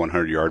finish in the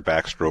 100-yard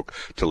backstroke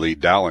to lead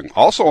Dowling.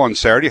 Also on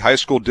Saturday, high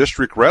school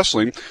district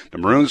wrestling. The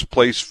Maroons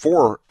placed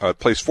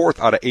 4th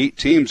out of 8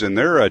 teams in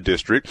their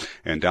district,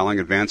 and Dowling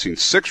advancing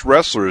 6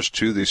 wrestlers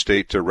to the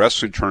state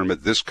wrestling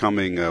tournament this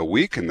coming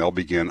week, and they'll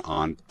begin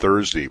on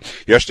Thursday.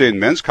 Yesterday in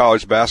men's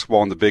college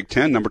basketball in the Big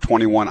Ten, number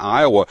 21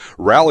 Iowa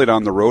rallied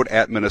on the road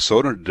at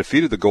Minnesota and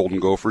defeated the Golden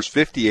Gophers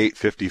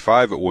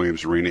 58-55 at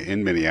Williams Arena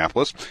in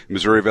Minneapolis.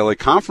 Missouri Valley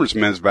Conference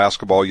men's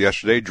basketball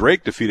yesterday,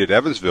 Drake defeated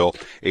Evansville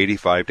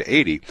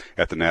 85-80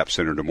 at the Knapp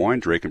Center in Des Moines.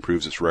 Drake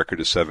improves its record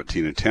to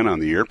 17-10 on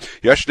the year.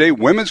 Yesterday,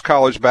 women's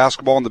college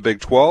basketball in the Big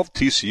 12,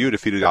 TCU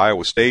defeated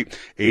Iowa State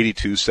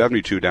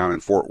 82-72 down in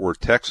Fort Worth,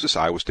 Texas.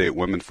 Iowa State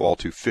women fall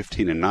to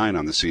 15-9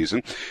 on the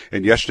season.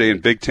 And yesterday in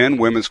Big 10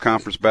 women's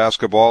conference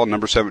basketball,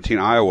 number 17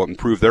 Iowa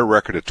improved their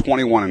record to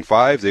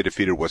 21-5. They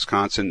defeated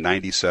Wisconsin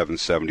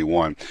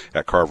 97-71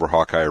 at Carver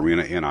Hawkeye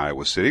Arena in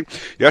Iowa City.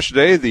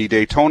 Yesterday, the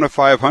Daytona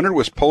 500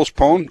 was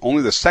postponed,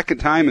 only the second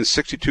time in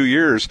 62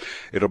 years.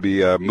 It'll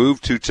be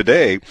moved to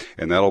today,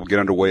 and that'll get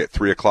underway at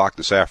 3 o'clock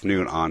this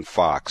afternoon on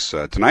Fox.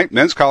 Tonight,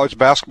 men's college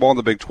basketball in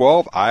the Big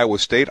 12, Iowa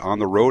State on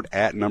the road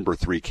at number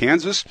 3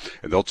 Kansas,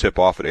 and they'll tip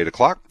off at 8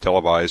 o'clock,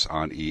 televised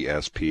on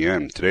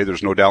ESPN. Today,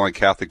 there's no Dowling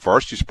Catholic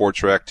varsity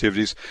sports or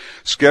activities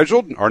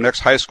scheduled. Our next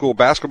high school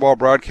basketball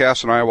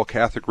broadcast on Iowa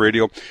Catholic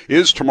Radio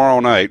is tomorrow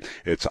night.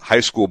 It's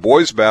high school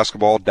boys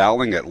basketball,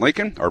 Dowling at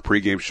Lincoln. Our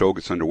pregame show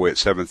gets underway at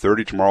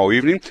 7:30 tomorrow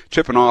evening.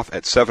 Tipping off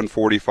at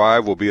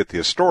 7:45. We'll be at the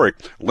historic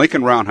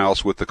Lincoln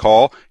Roundhouse with the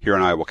call here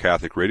on Iowa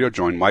Catholic Radio.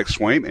 Join Mike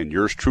Swaim and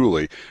yours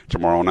truly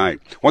tomorrow night.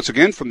 Once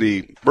again, from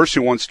the Mercy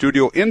One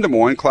studio in Des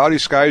Moines, cloudy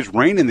skies,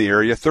 rain in the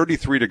area,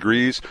 33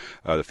 degrees.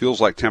 The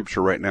feels-like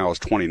temperature right now is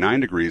 29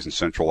 degrees in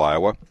central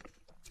Iowa.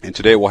 And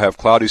today we'll have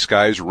cloudy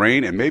skies,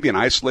 rain, and maybe an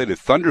isolated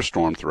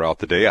thunderstorm throughout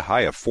the day. A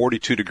high of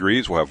 42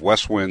 degrees. We'll have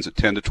west winds at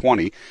 10 to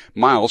 20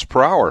 miles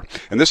per hour.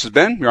 And this has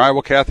been your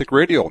Iowa Catholic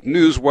Radio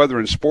news, weather,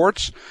 and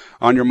sports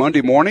on your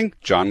Monday morning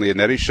John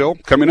Leonetti Show.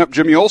 Coming up,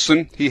 Jimmy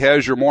Olsen. He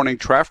has your morning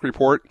traffic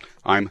report.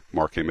 I'm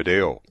Mark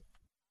Amadeo.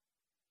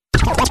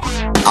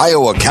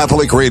 Iowa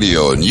Catholic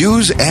Radio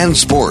news and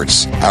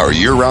sports. Our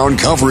year-round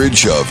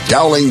coverage of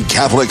Dowling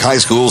Catholic High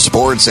School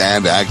sports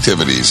and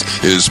activities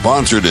is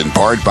sponsored in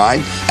part by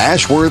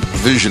Ashworth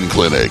Vision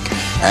Clinic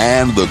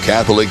and the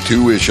Catholic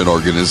Tuition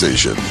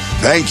Organization.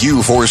 Thank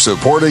you for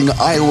supporting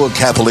Iowa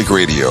Catholic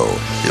Radio,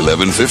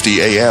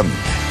 1150 AM,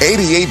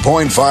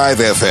 88.5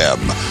 FM,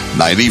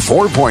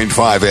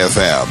 94.5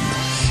 FM,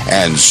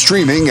 and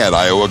streaming at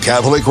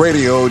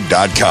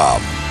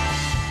iowacatholicradio.com.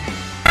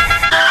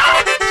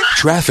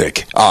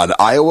 Traffic on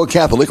Iowa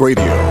Catholic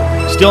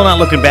Radio. Still not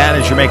looking bad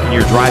as you're making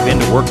your drive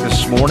into work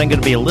this morning.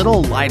 Going to be a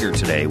little lighter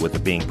today with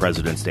it being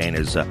President's Day. And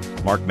as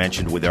Mark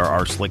mentioned, there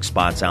are slick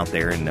spots out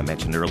there, and I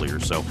mentioned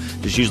earlier. So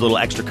just use a little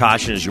extra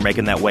caution as you're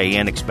making that way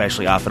in,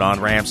 especially off and on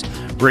ramps,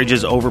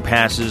 bridges,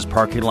 overpasses,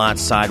 parking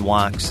lots,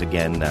 sidewalks.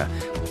 Again,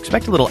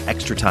 expect a little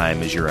extra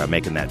time as you're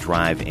making that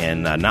drive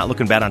in. Not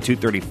looking bad on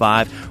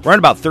 235. We're in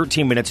about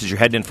 13 minutes as you're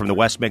heading in from the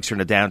west mixer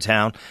into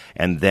downtown,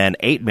 and then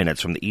 8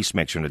 minutes from the east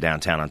mixer into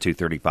downtown on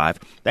 235.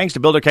 Thanks to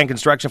Builder Ken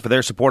Construction for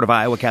their support of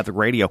Iowa Catholic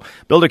Radio.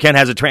 Builder Ken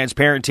has a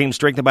transparent team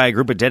strengthened by a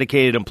group of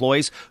dedicated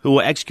employees who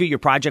will execute your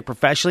project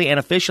professionally and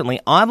efficiently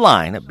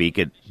online at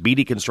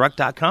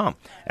bdconstruct.com.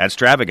 That's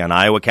traffic on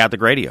Iowa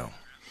Catholic Radio.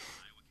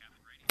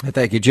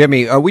 Thank you,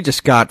 Jimmy. We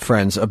just got,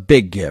 friends, a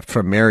big gift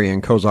from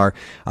Marian Kozar,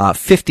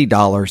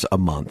 $50 a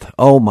month.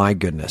 Oh, my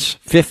goodness,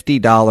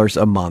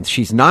 $50 a month.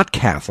 She's not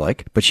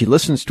Catholic, but she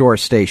listens to our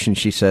station,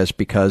 she says,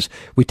 because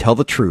we tell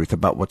the truth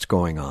about what's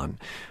going on.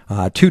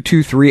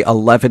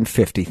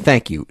 223-1150.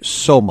 Thank you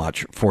so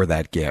much for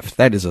that gift.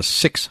 That is a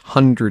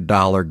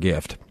 $600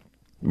 gift.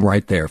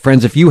 Right there.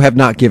 Friends, if you have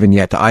not given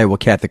yet to Iowa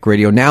Catholic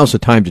Radio, now's the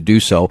time to do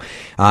so.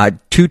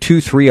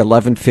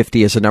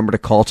 223-1150 is the number to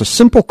call. It's a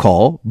simple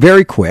call,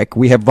 very quick.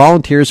 We have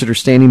volunteers that are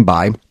standing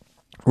by,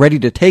 ready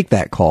to take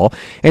that call.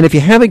 And if you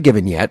haven't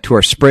given yet to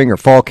our spring or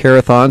fall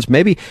carathons,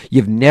 maybe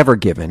you've never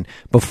given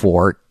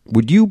before,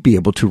 would you be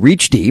able to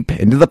reach deep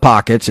into the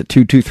pockets at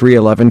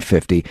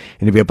 223-1150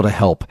 and to be able to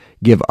help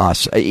give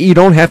us? You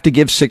don't have to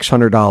give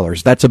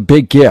 $600. That's a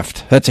big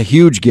gift. That's a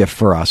huge gift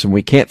for us, and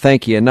we can't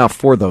thank you enough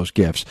for those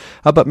gifts.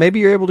 But maybe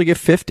you're able to give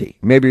 50.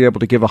 Maybe you're able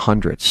to give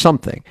 100.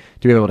 Something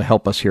to be able to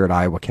help us here at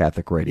Iowa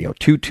Catholic Radio.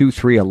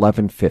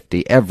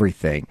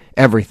 223-1150.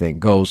 Everything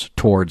goes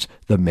towards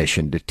the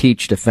mission to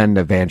teach, defend,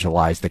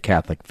 evangelize the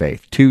Catholic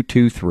faith.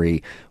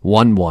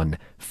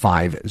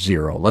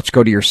 223-1150. Let's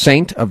go to your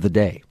saint of the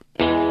day.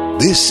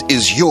 This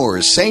is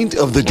your Saint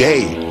of the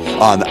Day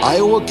on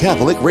Iowa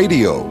Catholic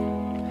Radio.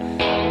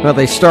 Well,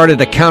 they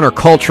started a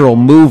countercultural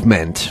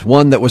movement,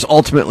 one that was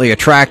ultimately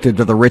attractive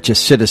to the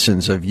richest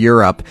citizens of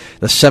Europe.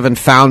 The 7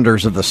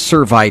 founders of the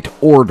Servite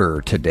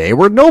Order today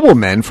were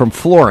noblemen from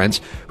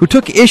Florence who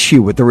took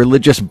issue with the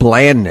religious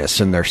blandness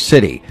in their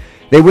city.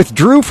 They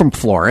withdrew from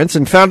Florence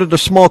and founded a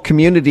small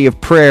community of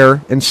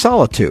prayer and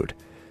solitude.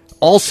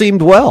 All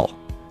seemed well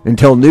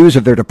until news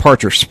of their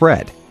departure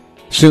spread.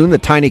 Soon, the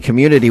tiny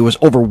community was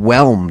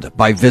overwhelmed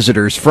by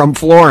visitors from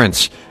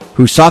Florence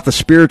who sought the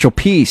spiritual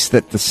peace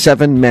that the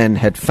 7 men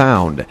had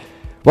found.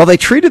 While they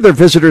treated their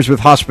visitors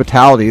with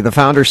hospitality, the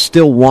founders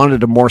still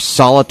wanted a more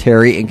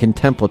solitary and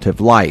contemplative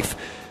life.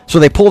 So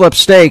they pulled up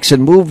stakes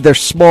and moved their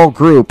small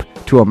group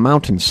to a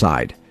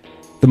mountainside.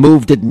 The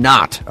move did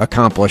not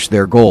accomplish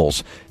their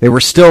goals. They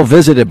were still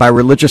visited by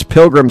religious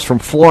pilgrims from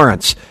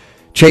Florence.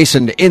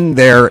 Chastened in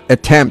their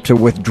attempt to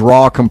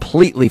withdraw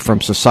completely from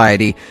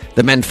society,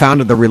 the men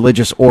founded the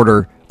religious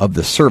order of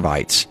the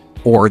Servites,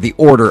 or the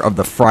Order of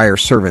the Friar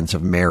Servants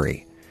of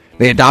Mary.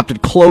 They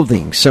adopted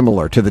clothing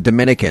similar to the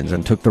Dominicans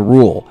and took the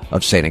rule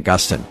of St.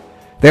 Augustine.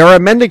 They are a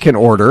mendicant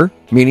order,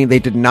 meaning they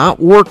did not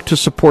work to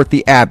support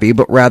the abbey,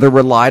 but rather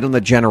relied on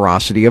the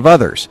generosity of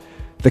others.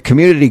 The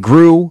community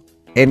grew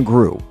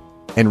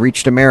and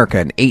reached America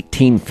in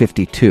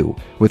 1852,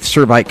 with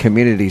Servite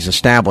communities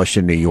established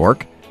in New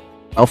York,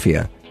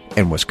 Philadelphia,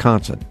 and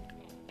Wisconsin.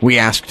 We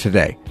ask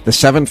today the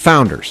 7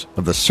 founders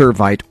of the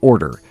Servite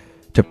Order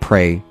to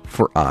pray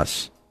for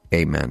us.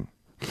 Amen.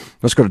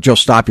 Let's go to Joe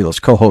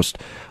Stopulus, host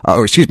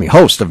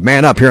of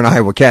Man Up here on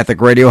Iowa Catholic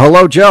Radio.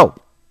 Hello, Joe.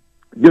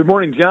 Good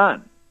morning,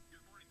 John.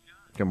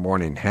 Good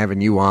morning.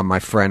 Having you on, my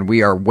friend.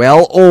 We are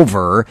well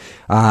over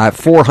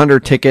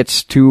 400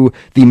 tickets to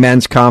the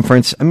men's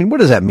conference. I mean, what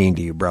does that mean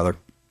to you, brother?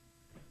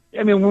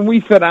 I mean, when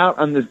we set out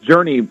on this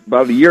journey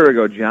about a year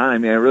ago, John, I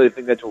mean, I really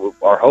think that's what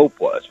our hope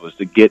was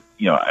to get,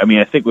 I mean,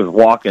 I think with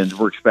walk-ins,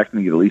 we're expecting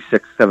to get at least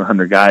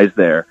 600-700 guys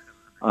there.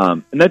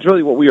 And that's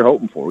really what we were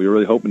hoping for. We were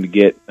really hoping to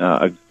get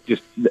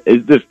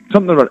there's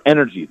something about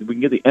energy. If we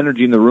can get the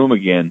energy in the room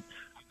again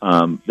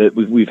that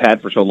we've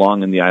had for so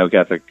long in the Iowa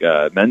Catholic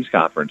Men's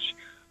Conference,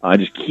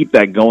 just keep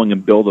that going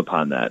and build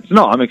upon that. So,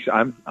 no,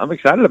 I'm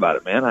excited about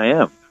it, man. I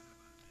am.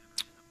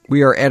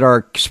 We are at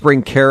our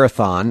spring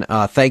carathon.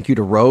 Thank you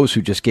to Rose,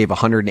 who just gave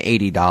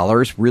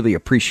 $180. Really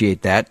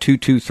appreciate that.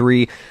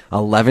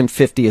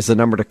 223-1150 is the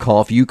number to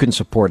call if you can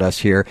support us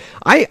here.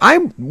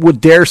 I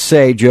would dare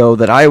say, Joe,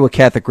 that Iowa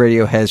Catholic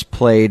Radio has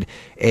played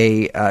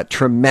a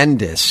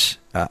tremendous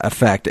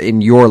effect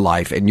in your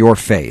life and your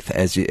faith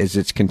as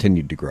it's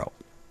continued to grow.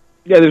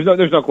 Yeah,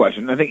 there's no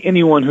question. I think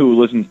anyone who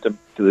listens to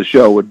the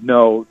show would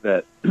know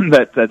that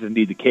that's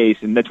indeed the case,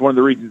 and that's one of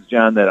the reasons,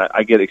 John, that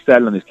I get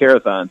excited on these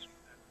carathons.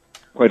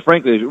 Quite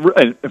frankly,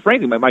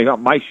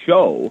 my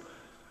show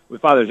with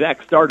Father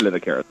Zach started at a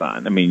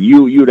carathon. I mean,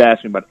 you'd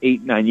asked me about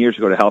 8-9 years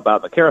ago to help out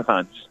in the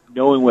carathon, just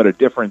knowing what a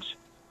difference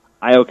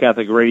Iowa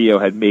Catholic Radio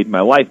had made in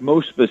my life,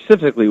 most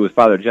specifically with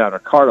Father John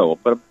Ricardo,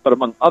 but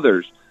among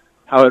others,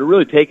 how it had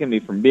really taken me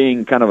from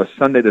being kind of a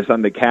Sunday to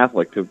Sunday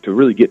Catholic to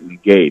really getting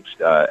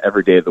engaged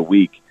every day of the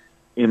week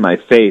in my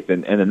faith,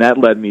 and then that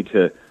led me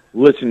to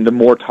listening to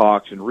more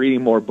talks and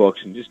reading more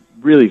books and just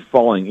really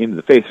falling into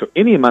the faith. So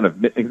any amount of,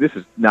 this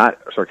is not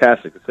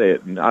sarcastic to say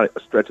it, not a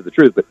stretch of the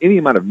truth, but any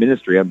amount of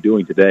ministry I'm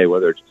doing today,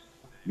 whether it's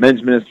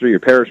men's ministry or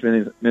parish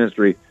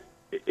ministry,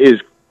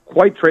 is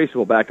quite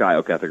traceable back to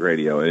Iowa Catholic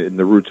Radio and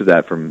the roots of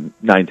that from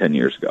 9-10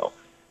 years ago.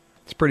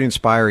 It's pretty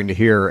inspiring to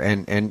hear,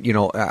 and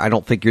I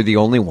don't think you're the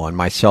only one,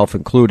 myself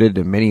included,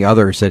 and many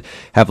others that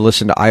have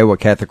listened to Iowa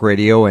Catholic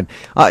Radio. And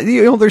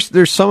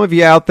there's some of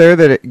you out there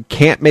that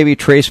can't maybe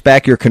trace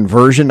back your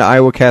conversion to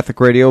Iowa Catholic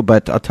Radio,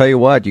 but I'll tell you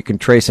what, you can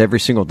trace every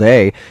single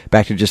day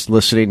back to just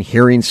listening,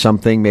 hearing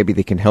something maybe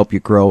that can help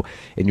you grow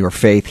in your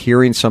faith,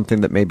 hearing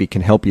something that maybe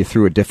can help you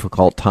through a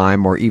difficult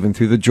time, or even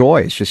through the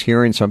joys. Just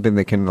hearing something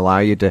that can allow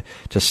you to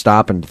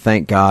stop and to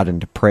thank God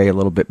and to pray a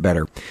little bit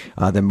better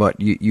than what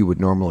you would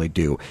normally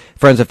do.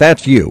 Friends, if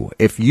that's you,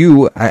 if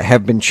you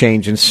have been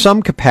changed in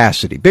some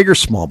capacity, big or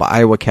small, by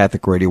Iowa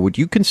Catholic Radio, would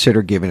you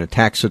consider giving a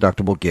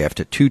tax-deductible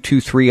gift at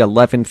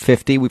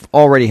 223-1150? We've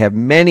already had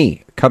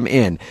many come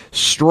in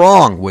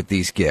strong with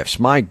these gifts.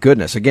 My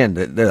goodness. Again,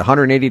 the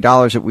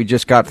 $180 that we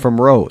just got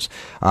from Rose.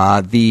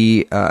 Let's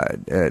see,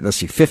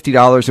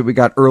 $50 that we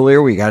got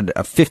earlier. We got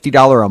a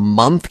 $50 a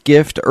month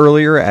gift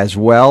earlier as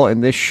well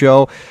in this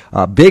show.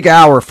 Big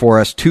hour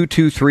for us,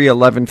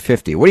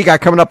 223-1150. What do you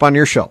got coming up on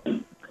your show?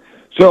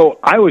 So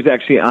I was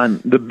actually on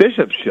the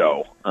Bishop's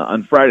show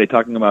on Friday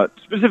talking about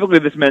specifically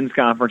this men's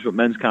conference, but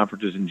men's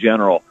conferences in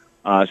general.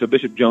 So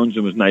Bishop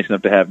Joneson was nice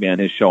enough to have me on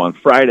his show on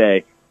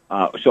Friday.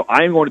 So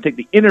I'm going to take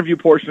the interview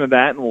portion of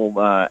that, and we'll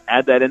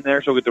add that in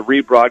there. So we'll get to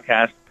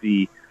rebroadcast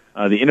the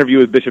interview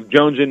with Bishop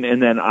Joneson, and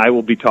then I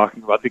will be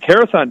talking about the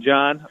Carathon,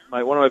 John,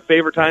 one of my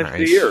favorite times of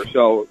the year.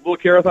 So a little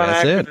Carathon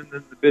action, and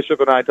then the Bishop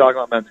and I talking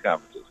about men's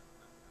conferences.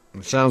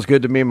 Sounds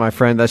good to me, my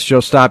friend. That's Joe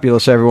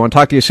Stopulus, everyone.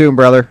 Talk to you soon,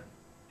 brother.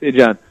 See you,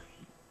 John.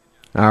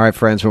 All right,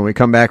 friends, when we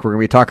come back, we're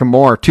going to be talking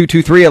more.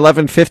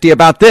 223-1150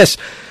 about this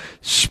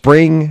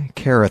Spring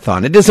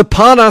Carathon. It is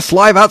upon us,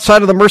 live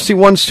outside of the Mercy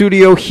One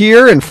studio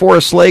here in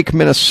Forest Lake,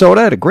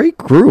 Minnesota. Had a great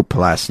group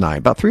last night,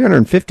 about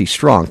 350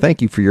 strong.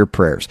 Thank you for your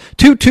prayers.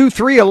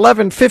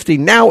 223-1150.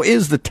 Now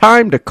is the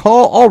time to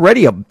call.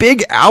 Already a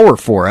big hour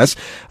for us,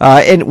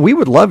 and we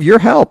would love your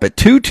help at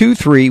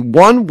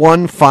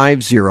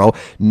 223-1150.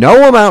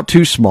 No amount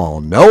too small,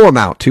 no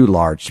amount too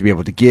large to be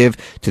able to give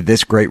to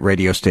this great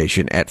radio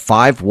station at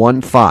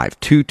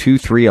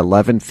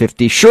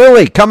 515-223-1150.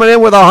 Shirley coming in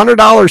with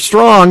 $100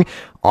 strong.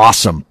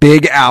 Awesome.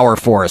 Big hour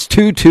for us.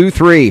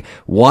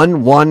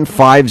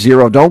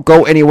 223-1150. Don't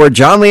go anywhere.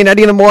 John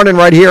Leonetti in the morning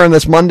right here on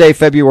this Monday,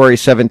 February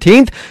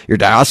 17th. Your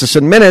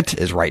Diocesan Minute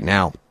is right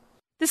now.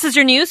 This is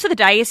your news for the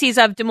Diocese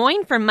of Des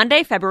Moines for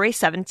Monday, February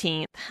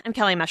 17th. I'm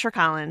Kelly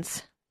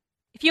Mesher-Collins.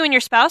 If you and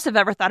your spouse have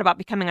ever thought about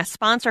becoming a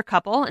sponsor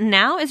couple,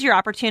 now is your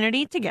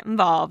opportunity to get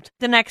involved.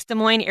 The next Des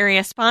Moines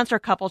area sponsor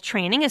couple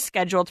training is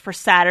scheduled for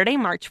Saturday,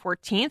 March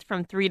 14th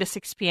from 3 to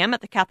 6 p.m.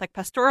 at the Catholic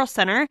Pastoral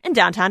Center in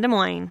downtown Des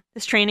Moines.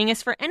 This training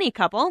is for any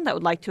couple that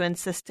would like to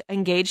assist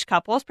engaged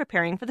couples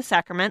preparing for the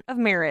sacrament of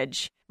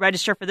marriage.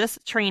 Register for this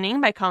training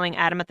by calling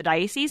Adam at the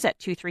Diocese at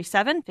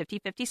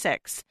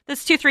 237-5056.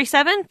 That's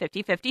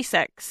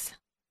 237-5056.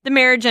 The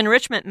Marriage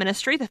Enrichment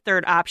Ministry, the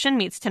Third Option,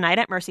 meets tonight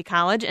at Mercy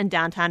College in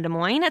downtown Des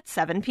Moines at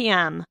 7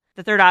 p.m.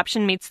 The Third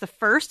Option meets the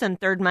first and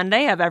third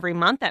Monday of every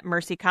month at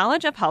Mercy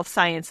College of Health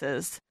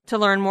Sciences. To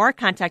learn more,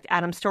 contact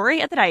Adam Story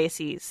at the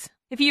Diocese.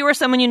 If you or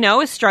someone you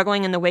know is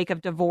struggling in the wake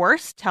of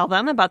divorce, tell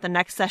them about the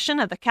next session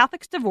of the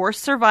Catholic Divorce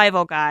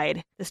Survival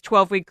Guide. This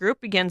 12-week group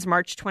begins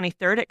March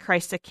 23rd at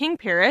Christ the King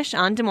Parish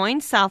on Des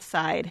Moines South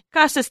Side.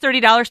 Cost is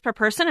 $30 per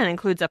person and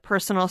includes a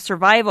personal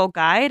survival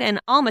guide and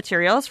all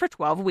materials for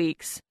 12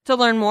 weeks. To To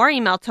learn more,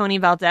 email Tony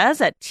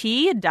Valdez at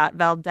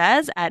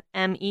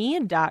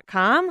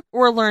t.valdez@me.com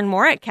or learn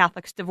more at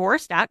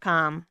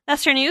catholicsdivorce.com.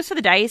 That's your news for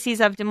the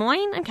Diocese of Des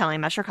Moines. I'm Kelly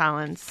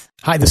Mescher-Collins.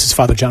 Hi, this is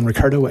Father John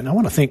Ricardo, and I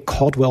want to thank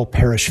Caldwell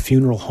Parish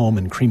Funeral Home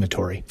and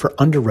Crematory for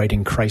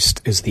underwriting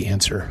Christ is the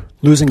Answer.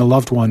 Losing a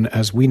loved one,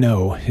 as we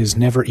know, is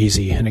never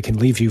easy, and it can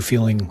leave you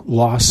feeling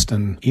lost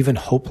and even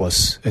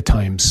hopeless at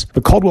times.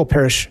 But Caldwell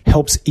Parish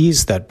helps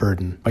ease that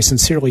burden by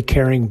sincerely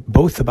caring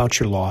both about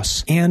your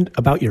loss and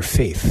about your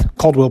faith.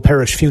 Caldwell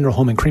Parish Funeral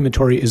Home and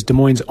Crematory is Des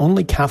Moines'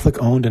 only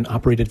Catholic-owned and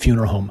operated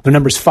funeral home. Their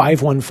number is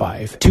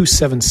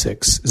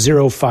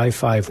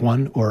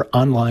 515-276-0551 or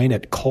online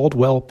at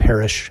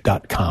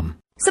caldwellparish.com.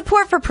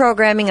 Support for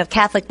programming of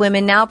Catholic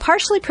Women Now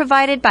partially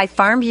provided by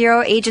Farm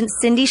Bureau agent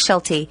Cindy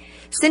Schulte.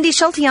 Cindy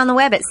Schulte on the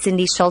web at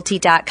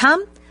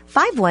cindyschulte.com,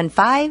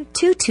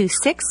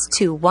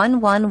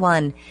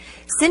 515-226-2111.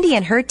 Cindy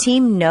and her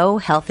team know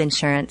health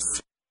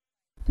insurance.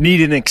 Need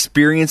an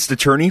experienced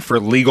attorney for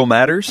legal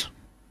matters?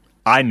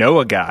 I know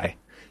a guy.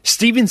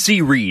 Stephen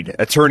C. Reed,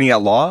 attorney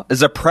at law,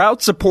 is a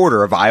proud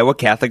supporter of Iowa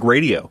Catholic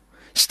Radio.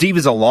 Steve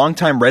is a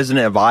longtime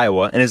resident of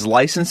Iowa and is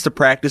licensed to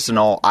practice in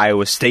all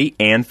Iowa state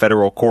and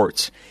federal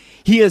courts.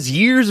 He has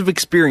years of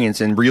experience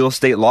in real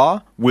estate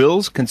law,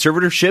 wills,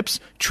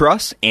 conservatorships,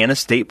 trusts, and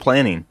estate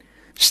planning.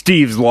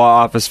 Steve's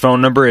law office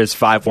phone number is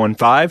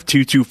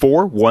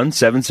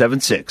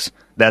 515-224-1776.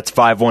 That's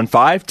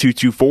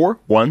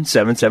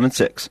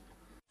 515-224-1776.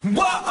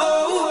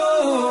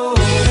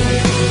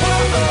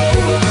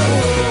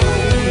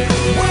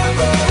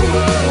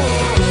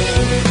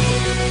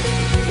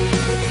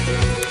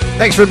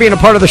 Thanks for being a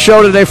part of the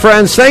show today,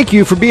 friends. Thank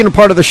you for being a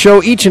part of the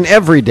show each and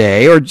every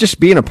day, or just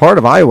being a part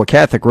of Iowa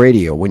Catholic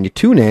Radio. When you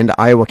tune in to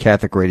Iowa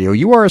Catholic Radio,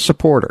 you are a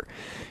supporter.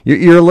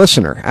 You're a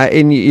listener,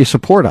 and you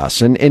support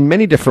us in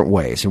many different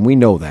ways, and we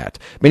know that.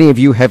 Many of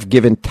you have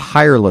given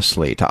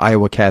tirelessly to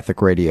Iowa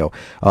Catholic Radio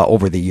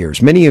over the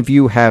years. Many of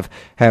you have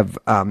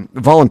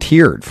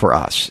volunteered for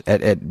us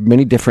at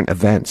many different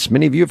events.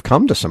 Many of you have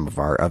come to some of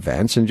our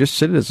events and just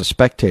sit as a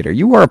spectator.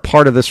 You are a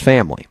part of this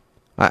family.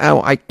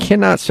 I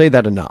cannot say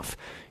that enough.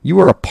 You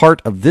are a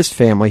part of this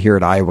family here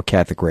at Iowa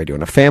Catholic Radio,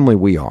 and a family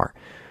we are.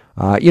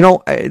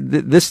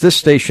 This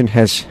station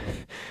has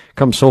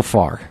come so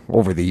far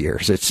over the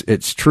years.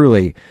 It's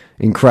truly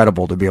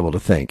incredible to be able to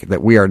think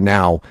that we are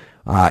now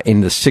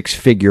in the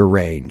six-figure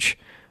range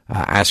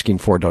asking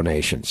for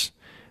donations.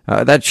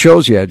 That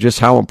shows you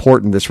just how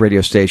important this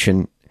radio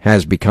station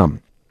has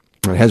become.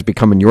 It has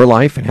become in your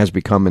life. It has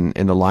become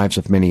in the lives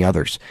of many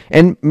others.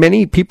 And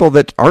many people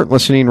that aren't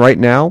listening right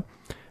now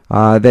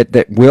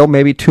that will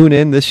maybe tune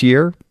in this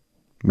year,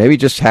 maybe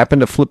just happen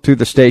to flip through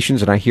the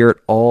stations, and I hear it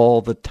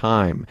all the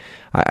time.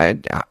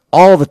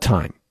 All the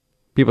time.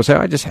 People say,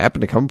 I just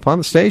happened to come upon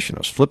the station. I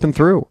was flipping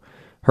through,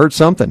 heard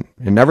something,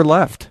 and never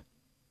left.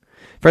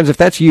 Friends, if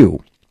that's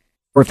you,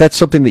 or if that's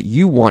something that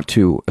you want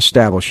to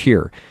establish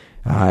here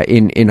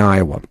in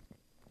Iowa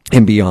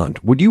and beyond,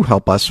 would you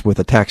help us with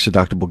a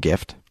tax-deductible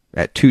gift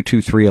at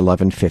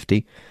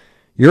 223-1150?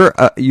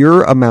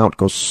 Your amount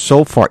goes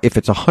so far. If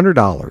it's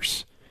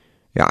 $100,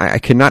 I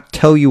cannot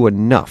tell you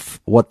enough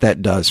what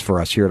that does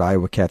for us here at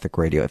Iowa Catholic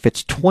Radio. If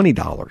it's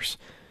 $20,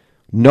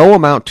 no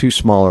amount too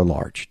small or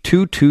large.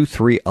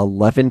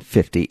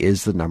 223-1150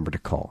 is the number to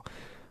call.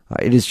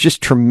 It is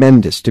just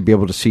tremendous to be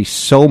able to see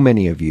so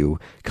many of you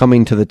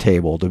coming to the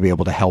table to be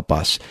able to help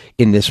us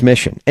in this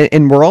mission.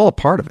 And we're all a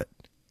part of it.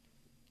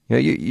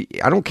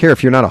 I don't care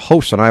if you're not a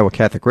host on Iowa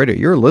Catholic Radio.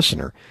 You're a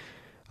listener.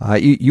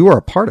 You are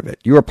a part of it.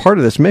 You are a part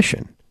of this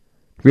mission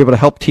to be able to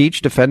help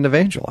teach, defend, and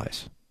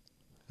evangelize,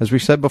 as we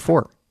said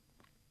before.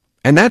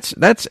 And that's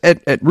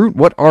at root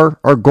what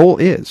our goal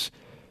is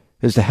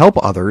to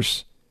help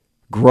others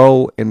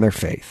grow in their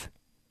faith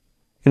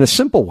in a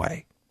simple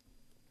way.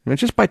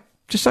 Just by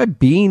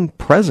being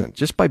present,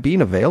 just by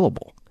being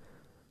available.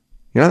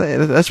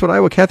 That's what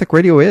Iowa Catholic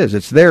Radio is.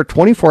 It's there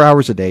 24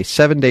 hours a day,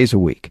 7 days a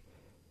week.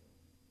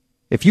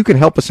 If you can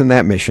help us in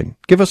that mission,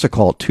 give us a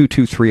call at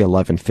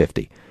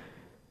 223-1150.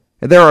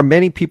 There are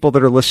many people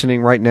that are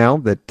listening right now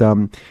that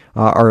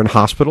are in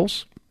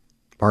hospitals,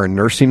 are in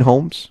nursing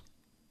homes,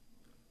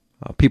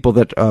 people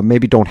that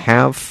maybe don't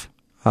have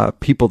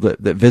people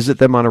that visit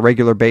them on a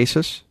regular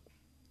basis.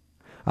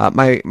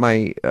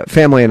 My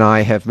family and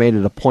I have made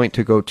it a point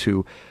to go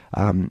to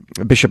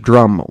Bishop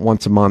Drum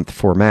once a month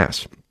for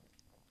Mass.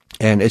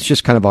 And it's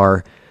just kind of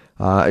our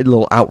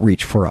little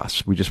outreach for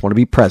us. We just want to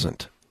be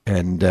present.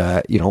 And,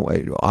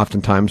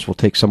 oftentimes we'll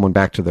take someone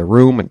back to their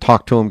room and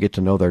talk to them, get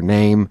to know their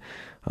name.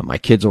 My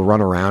kids will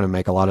run around and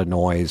make a lot of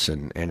noise,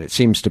 and it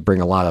seems to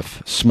bring a lot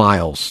of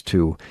smiles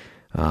to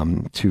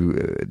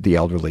the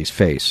elderly's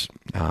face.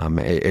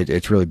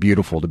 It's really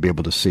beautiful to be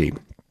able to see.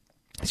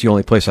 It's the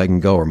only place I can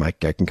go where I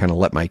can kind of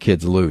let my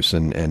kids loose,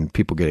 and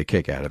people get a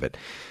kick out of it.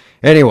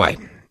 Anyway,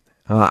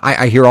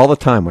 I hear all the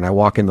time when I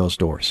walk in those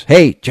doors,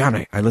 "Hey,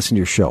 John, I listen to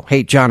your show.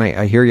 Hey, John,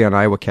 I hear you on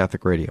Iowa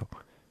Catholic Radio."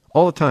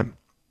 All the time.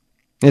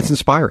 It's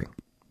inspiring.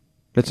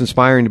 It's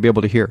inspiring to be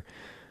able to hear.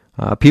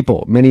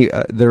 People, many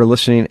that are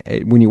listening,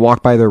 when you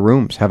walk by their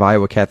rooms, have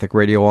Iowa Catholic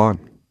Radio on.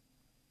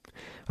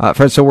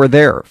 Friends, so we're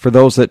there for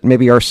those that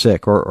maybe are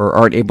sick or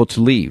aren't able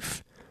to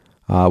leave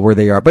where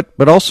they are.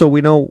 But also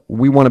we know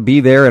we want to be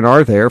there and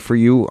are there for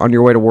you on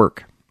your way to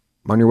work,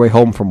 on your way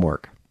home from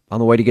work, on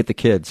the way to get the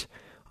kids,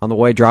 on the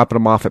way dropping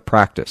them off at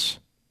practice,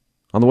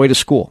 on the way to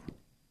school.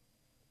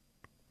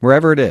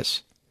 Wherever it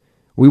is,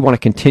 we want to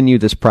continue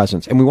this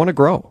presence, and we want to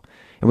grow.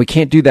 And we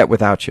can't do that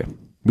without you.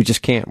 We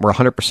just can't. We're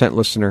 100%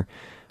 listener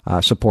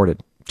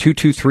supported.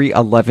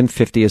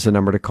 223-1150 is the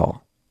number to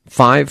call.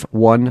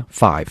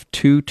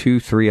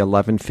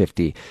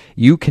 515-223-1150.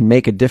 You can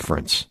make a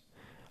difference,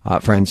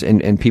 friends,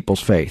 in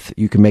people's faith.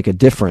 You can make a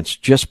difference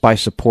just by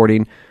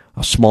supporting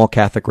a small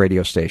Catholic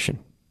radio station.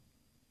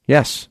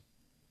 Yes.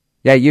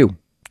 Yeah, you.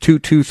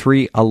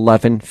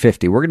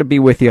 223-1150. We're going to be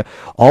with you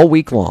all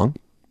week long.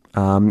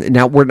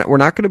 Now, we're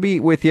not going to be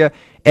with you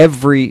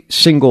every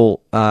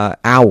single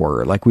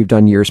hour like we've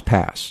done years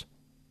past,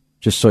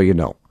 just so you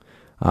know.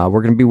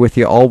 We're going to be with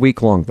you all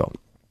week long, though,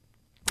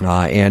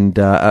 and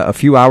a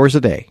few hours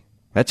a day.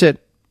 That's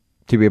it,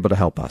 to be able to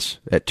help us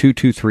at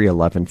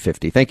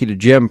 223-1150. Thank you to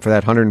Jim for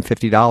that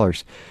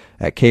 $150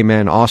 that came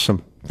in.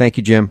 Awesome. Thank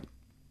you, Jim.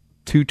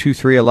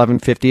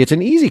 223-1150. It's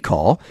an easy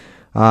call.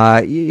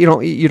 You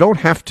don't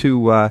have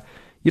to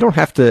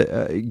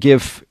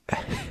give.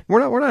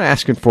 We're not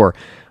asking for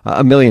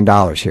 $1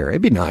 million here.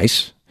 It'd be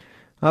nice,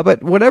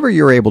 but whatever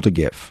you're able to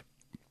give,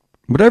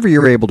 whatever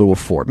you're able to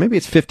afford. Maybe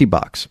it's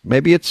 $50.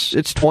 Maybe it's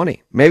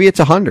 $20. Maybe it's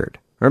 $100.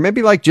 Or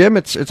maybe like Jim,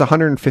 it's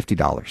 $150.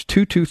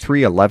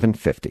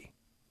 223-1150.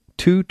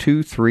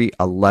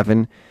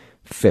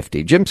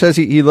 223-1150. Jim says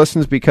he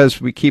listens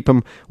because we keep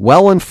him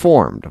well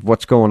informed of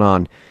what's going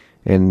on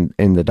in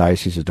the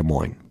Diocese of Des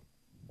Moines.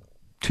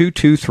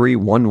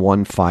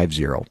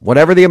 223-1150.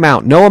 Whatever the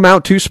amount. No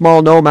amount too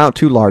small, no amount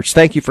too large.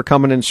 Thank you for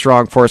coming in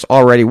strong for us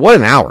already. What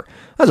an hour.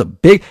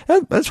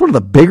 That's one of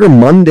the bigger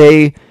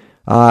Monday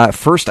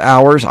first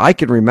hours I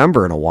can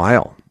remember in a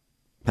while.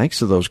 Thanks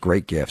to those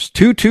great gifts.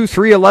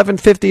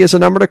 223-1150 is a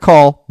number to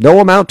call. No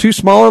amount too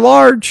small or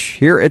large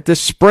here at this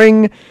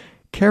spring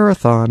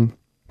Carathon.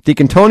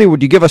 Deacon Tony,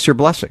 would you give us your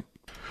blessing?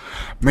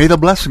 May the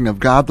blessing of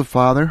God the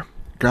Father,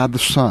 God the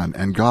Son,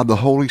 and God the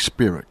Holy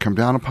Spirit come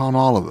down upon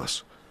all of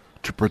us,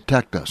 to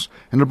protect us,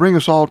 and to bring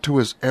us all to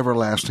his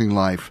everlasting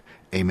life.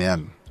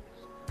 Amen.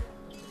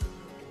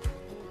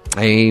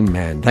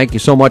 Amen. Thank you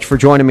so much for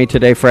joining me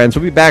today, friends.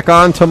 We'll be back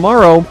on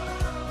tomorrow,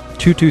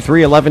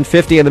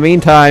 223-1150. In the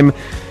meantime,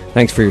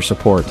 thanks for your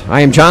support.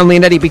 I am John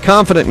Leonetti. Be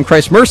confident in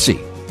Christ's mercy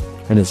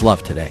and his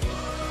love today.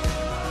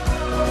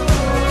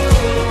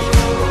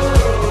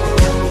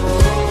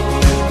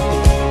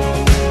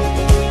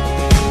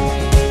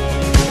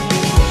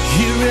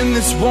 Here in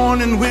this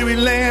worn and weary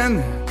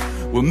land,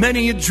 where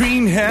many a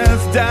dream has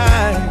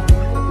died,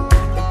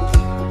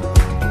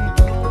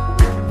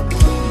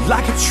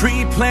 like a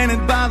tree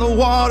planted by the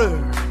water,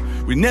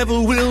 we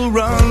never will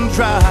run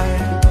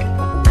dry.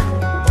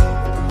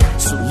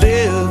 So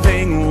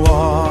living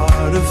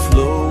water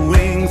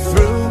flowing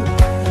through,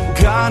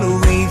 God,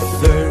 we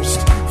thirst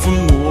for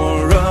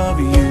more of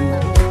you.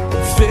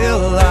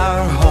 Fill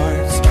our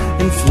hearts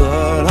and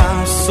flood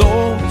our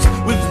souls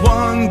with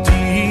one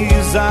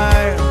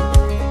desire,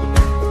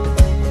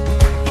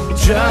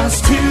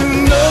 just to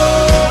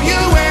know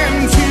you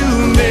and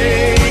to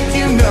make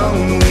you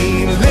known.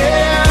 We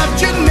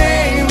lift your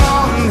name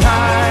on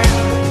high.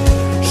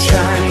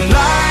 Shine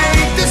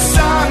like the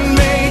sun,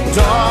 make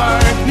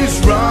darkness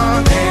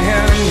run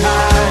and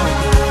hide.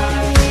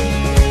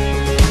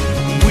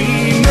 We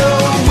know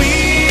we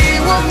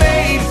were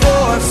made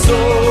for so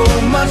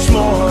much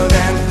more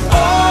than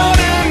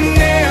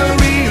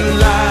ordinary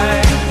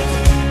life.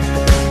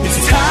 It's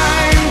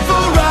time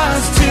for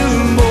us to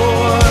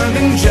more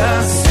than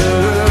just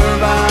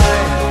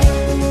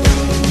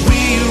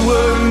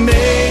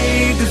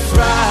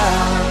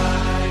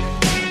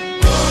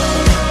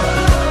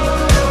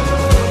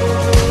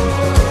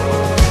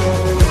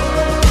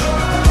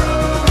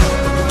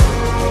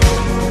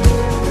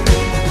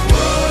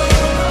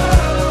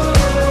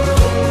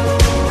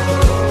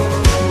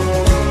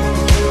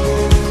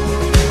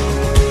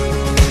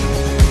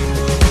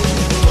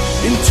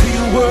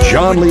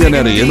John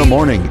Leonetti in the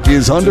Morning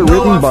is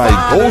underwritten by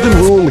Golden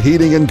Rule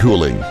Heating and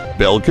Cooling,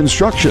 Bell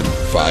Construction,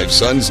 Five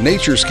Sons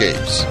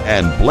Naturescapes,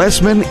 and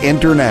Blessman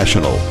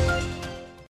International.